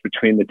marriage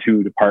between the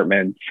two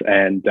departments,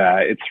 and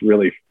it's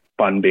really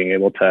fun being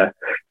able to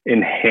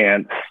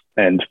enhance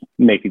and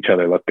make each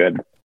other look good.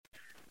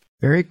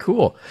 Very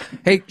cool.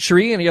 Hey,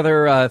 Cherie, any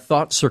other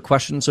thoughts or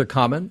questions or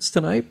comments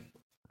tonight?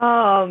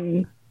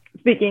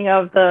 Speaking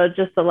of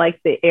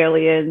the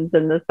aliens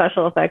and the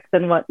special effects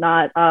and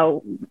whatnot,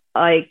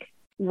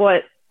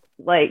 what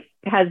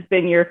has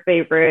been your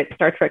favorite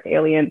Star Trek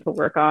alien to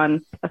work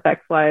on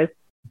effects wise?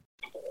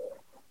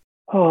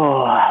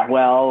 Oh,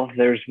 well,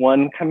 there's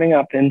one coming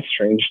up in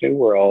Strange New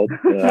World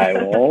that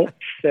I won't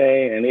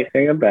say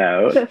anything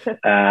about.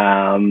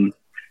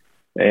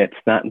 It's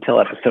not until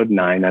episode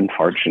 9,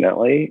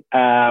 unfortunately.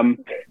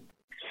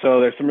 So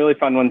there's some really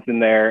fun ones in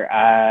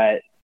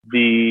there.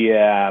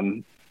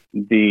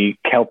 The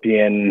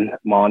Kelpian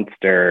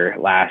monster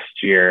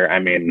last year, I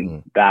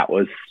mean, that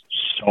was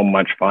so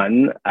much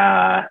fun.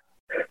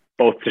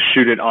 Both to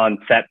shoot it on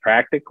set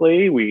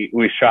practically.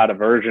 We shot a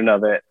version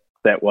of it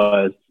that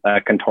was a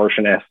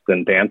contortionist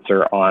and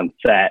dancer on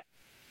set.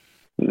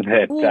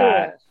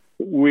 That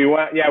we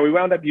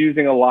wound up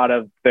using a lot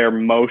of their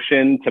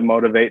motion to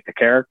motivate the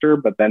character,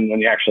 but then when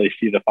you actually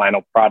see the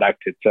final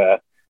product, it's a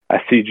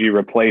CG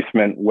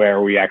replacement where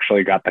we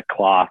actually got the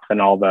cloth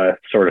and all the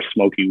sort of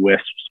smoky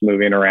wisps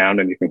moving around,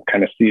 and you can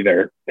kind of see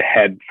their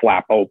head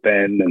flap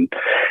open, and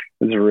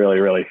it was really,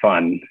 really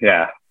fun.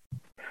 Yeah.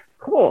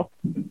 Cool.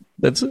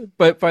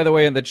 But by the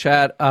way, in the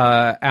chat,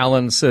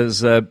 Alan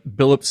says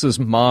Billips's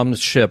mom's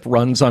ship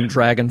runs on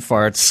dragon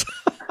farts.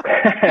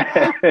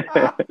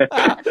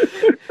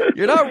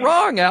 You're not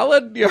wrong,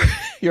 Alan.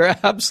 You're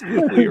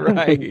absolutely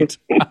right.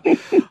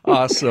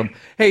 Awesome.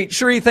 Hey,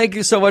 Cherie, thank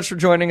you so much for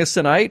joining us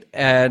tonight,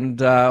 and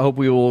hope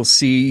we will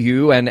see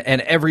you and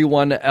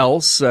everyone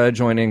else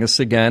joining us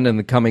again in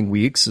the coming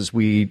weeks as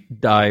we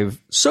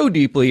dive so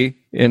deeply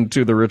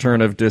into the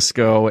return of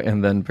Disco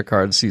and then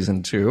Picard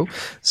Season 2.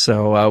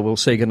 So we'll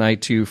say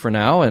goodnight to you for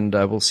now, and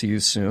we'll see you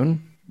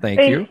soon.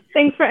 Thanks you.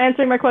 Thanks for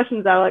answering my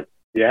questions, Alex.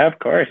 Yeah, of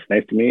course.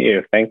 Nice to meet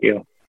you. Thank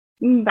you.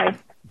 Bye.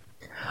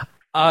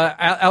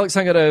 Alex,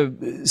 I'm going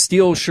to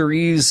steal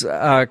Cherie's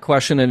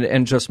question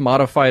and just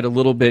modify it a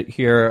little bit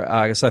here,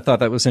 because I thought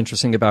that was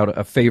interesting about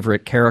a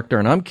favorite character.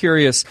 And I'm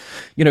curious,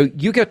 you know,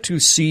 you get to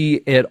see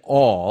it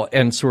all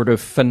and sort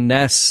of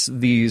finesse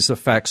these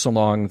effects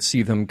along,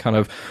 see them kind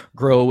of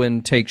grow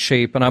and take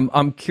shape. And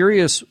I'm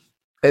curious,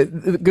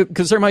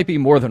 because there might be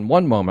more than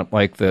one moment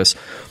like this,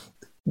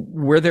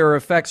 where there are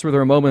effects, where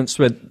there are moments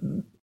that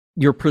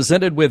you're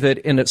presented with it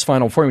in its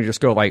final form, you just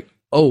go like,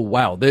 oh,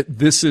 wow,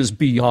 this is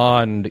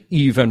beyond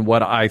even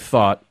what I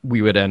thought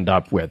we would end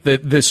up with.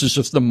 This is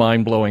just the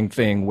mind-blowing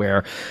thing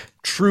where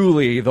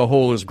truly the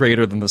whole is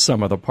greater than the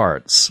sum of the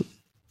parts.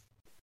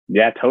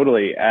 Yeah,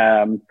 totally.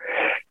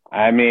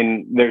 I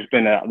mean, there's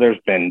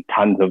been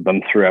tons of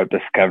them throughout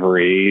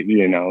Discovery.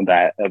 You know,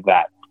 that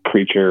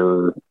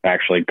creature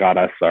actually got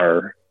us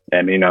our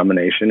Emmy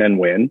nomination and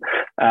win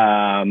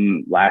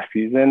last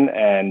season.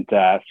 And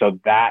so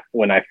that,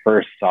 when I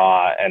first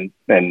saw, and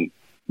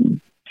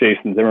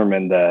Jason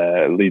Zimmerman,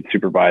 the lead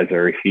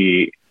supervisor,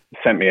 he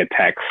sent me a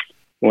text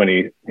when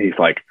he's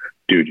like,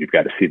 dude, you've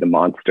got to see the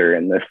monster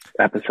in this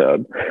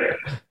episode.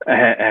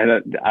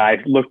 And I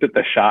looked at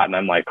the shot and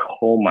I'm like,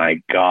 oh my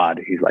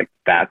God. He's like,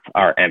 that's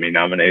our Emmy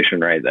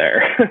nomination right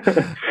there.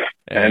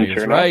 And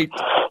sure right.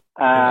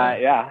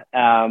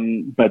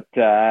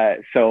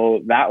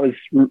 So that was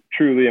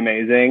truly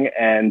amazing.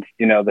 And,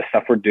 you know, the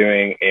stuff we're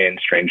doing in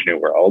Strange New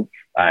Worlds,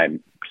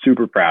 I'm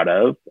super proud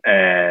of.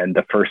 And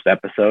the first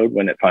episode,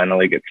 when it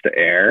finally gets to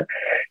air,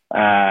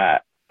 I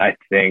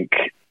think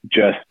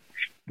just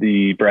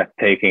the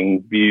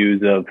breathtaking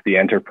views of the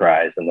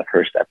Enterprise in the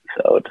first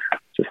episode,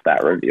 just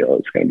that reveal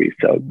is going to be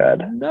so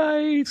good.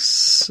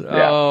 Nice.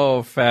 Yeah.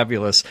 Oh,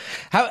 fabulous.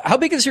 How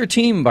big is your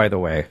team, by the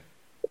way?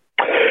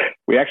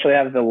 We actually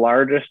have the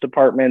largest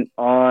department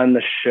on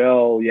the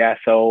show. Yeah.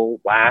 So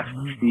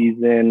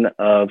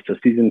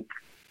season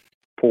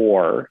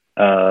 4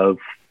 of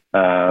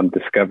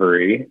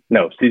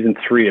season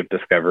 3 of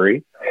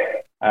Discovery,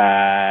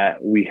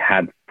 we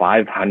had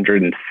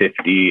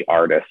 550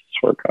 artists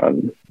work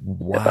on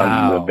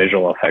the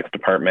visual effects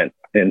department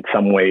in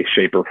some way,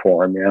 shape, or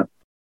form. Yeah.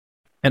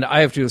 And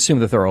I have to assume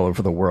that they're all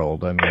over the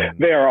world. I mean,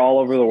 they are all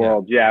over the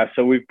world. Yeah.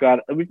 So we've got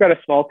a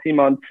small team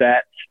on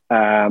set,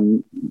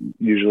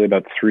 usually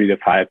about 3 to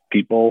 5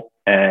 people,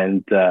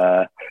 and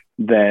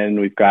then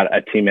we've got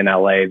a team in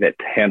LA that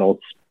handles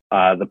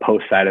the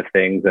post side of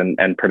things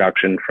and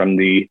production from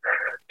the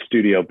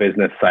studio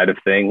business side of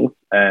things,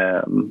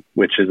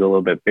 which is a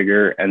little bit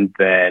bigger. And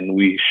then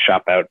we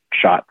shop out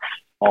shots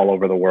all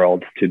over the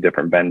world to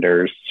different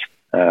vendors.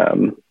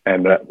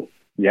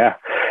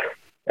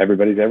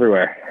 Everybody's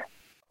everywhere.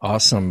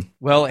 Awesome.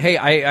 Well, hey,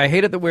 I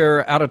hate it that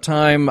we're out of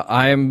time.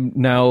 I'm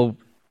now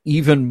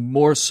even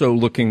more so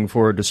looking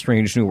forward to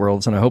Strange New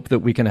Worlds, and I hope that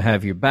we can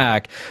have you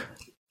back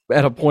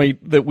at a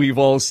point that we've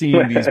all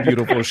seen these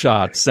beautiful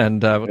shots,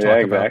 and we'll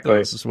talk about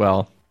those as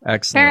well.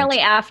 Excellent. Apparently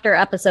after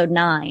episode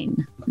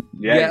 9.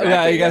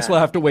 Yeah, I guess we'll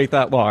have to wait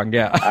that long.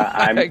 Yeah.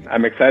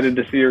 I'm excited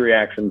to see your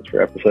reactions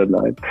for episode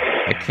 9.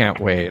 I can't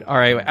wait. All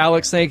right,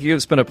 Alex, thank you.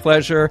 It's been a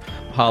pleasure.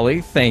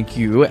 Holly, thank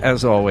you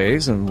as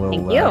always, and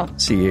we'll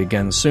see you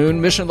again soon.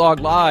 Mission Log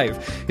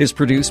Live is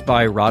produced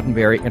by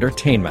Roddenberry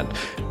Entertainment.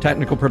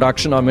 Technical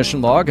production on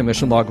Mission Log and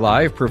Mission Log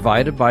Live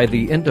provided by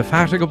the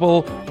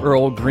indefatigable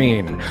Earl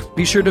Green.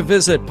 Be sure to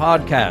visit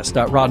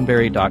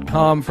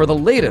podcast.roddenberry.com for the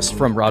latest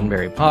from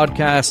Roddenberry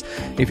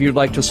Podcast. If you'd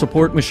like to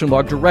support Mission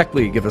Log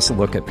directly, give us a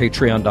look at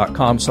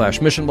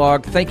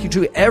patreon.com/missionlog. Thank you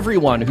to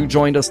everyone who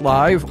joined us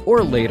live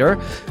or later.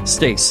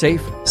 Stay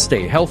safe,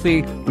 stay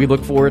healthy. We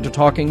look forward to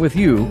talking with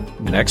you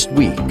next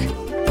week.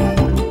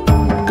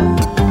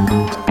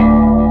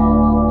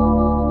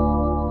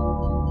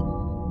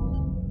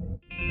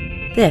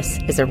 This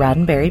is a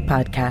Roddenberry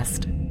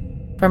podcast.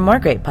 For more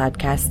great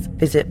podcasts,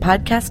 visit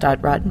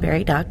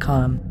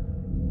podcast.roddenberry.com.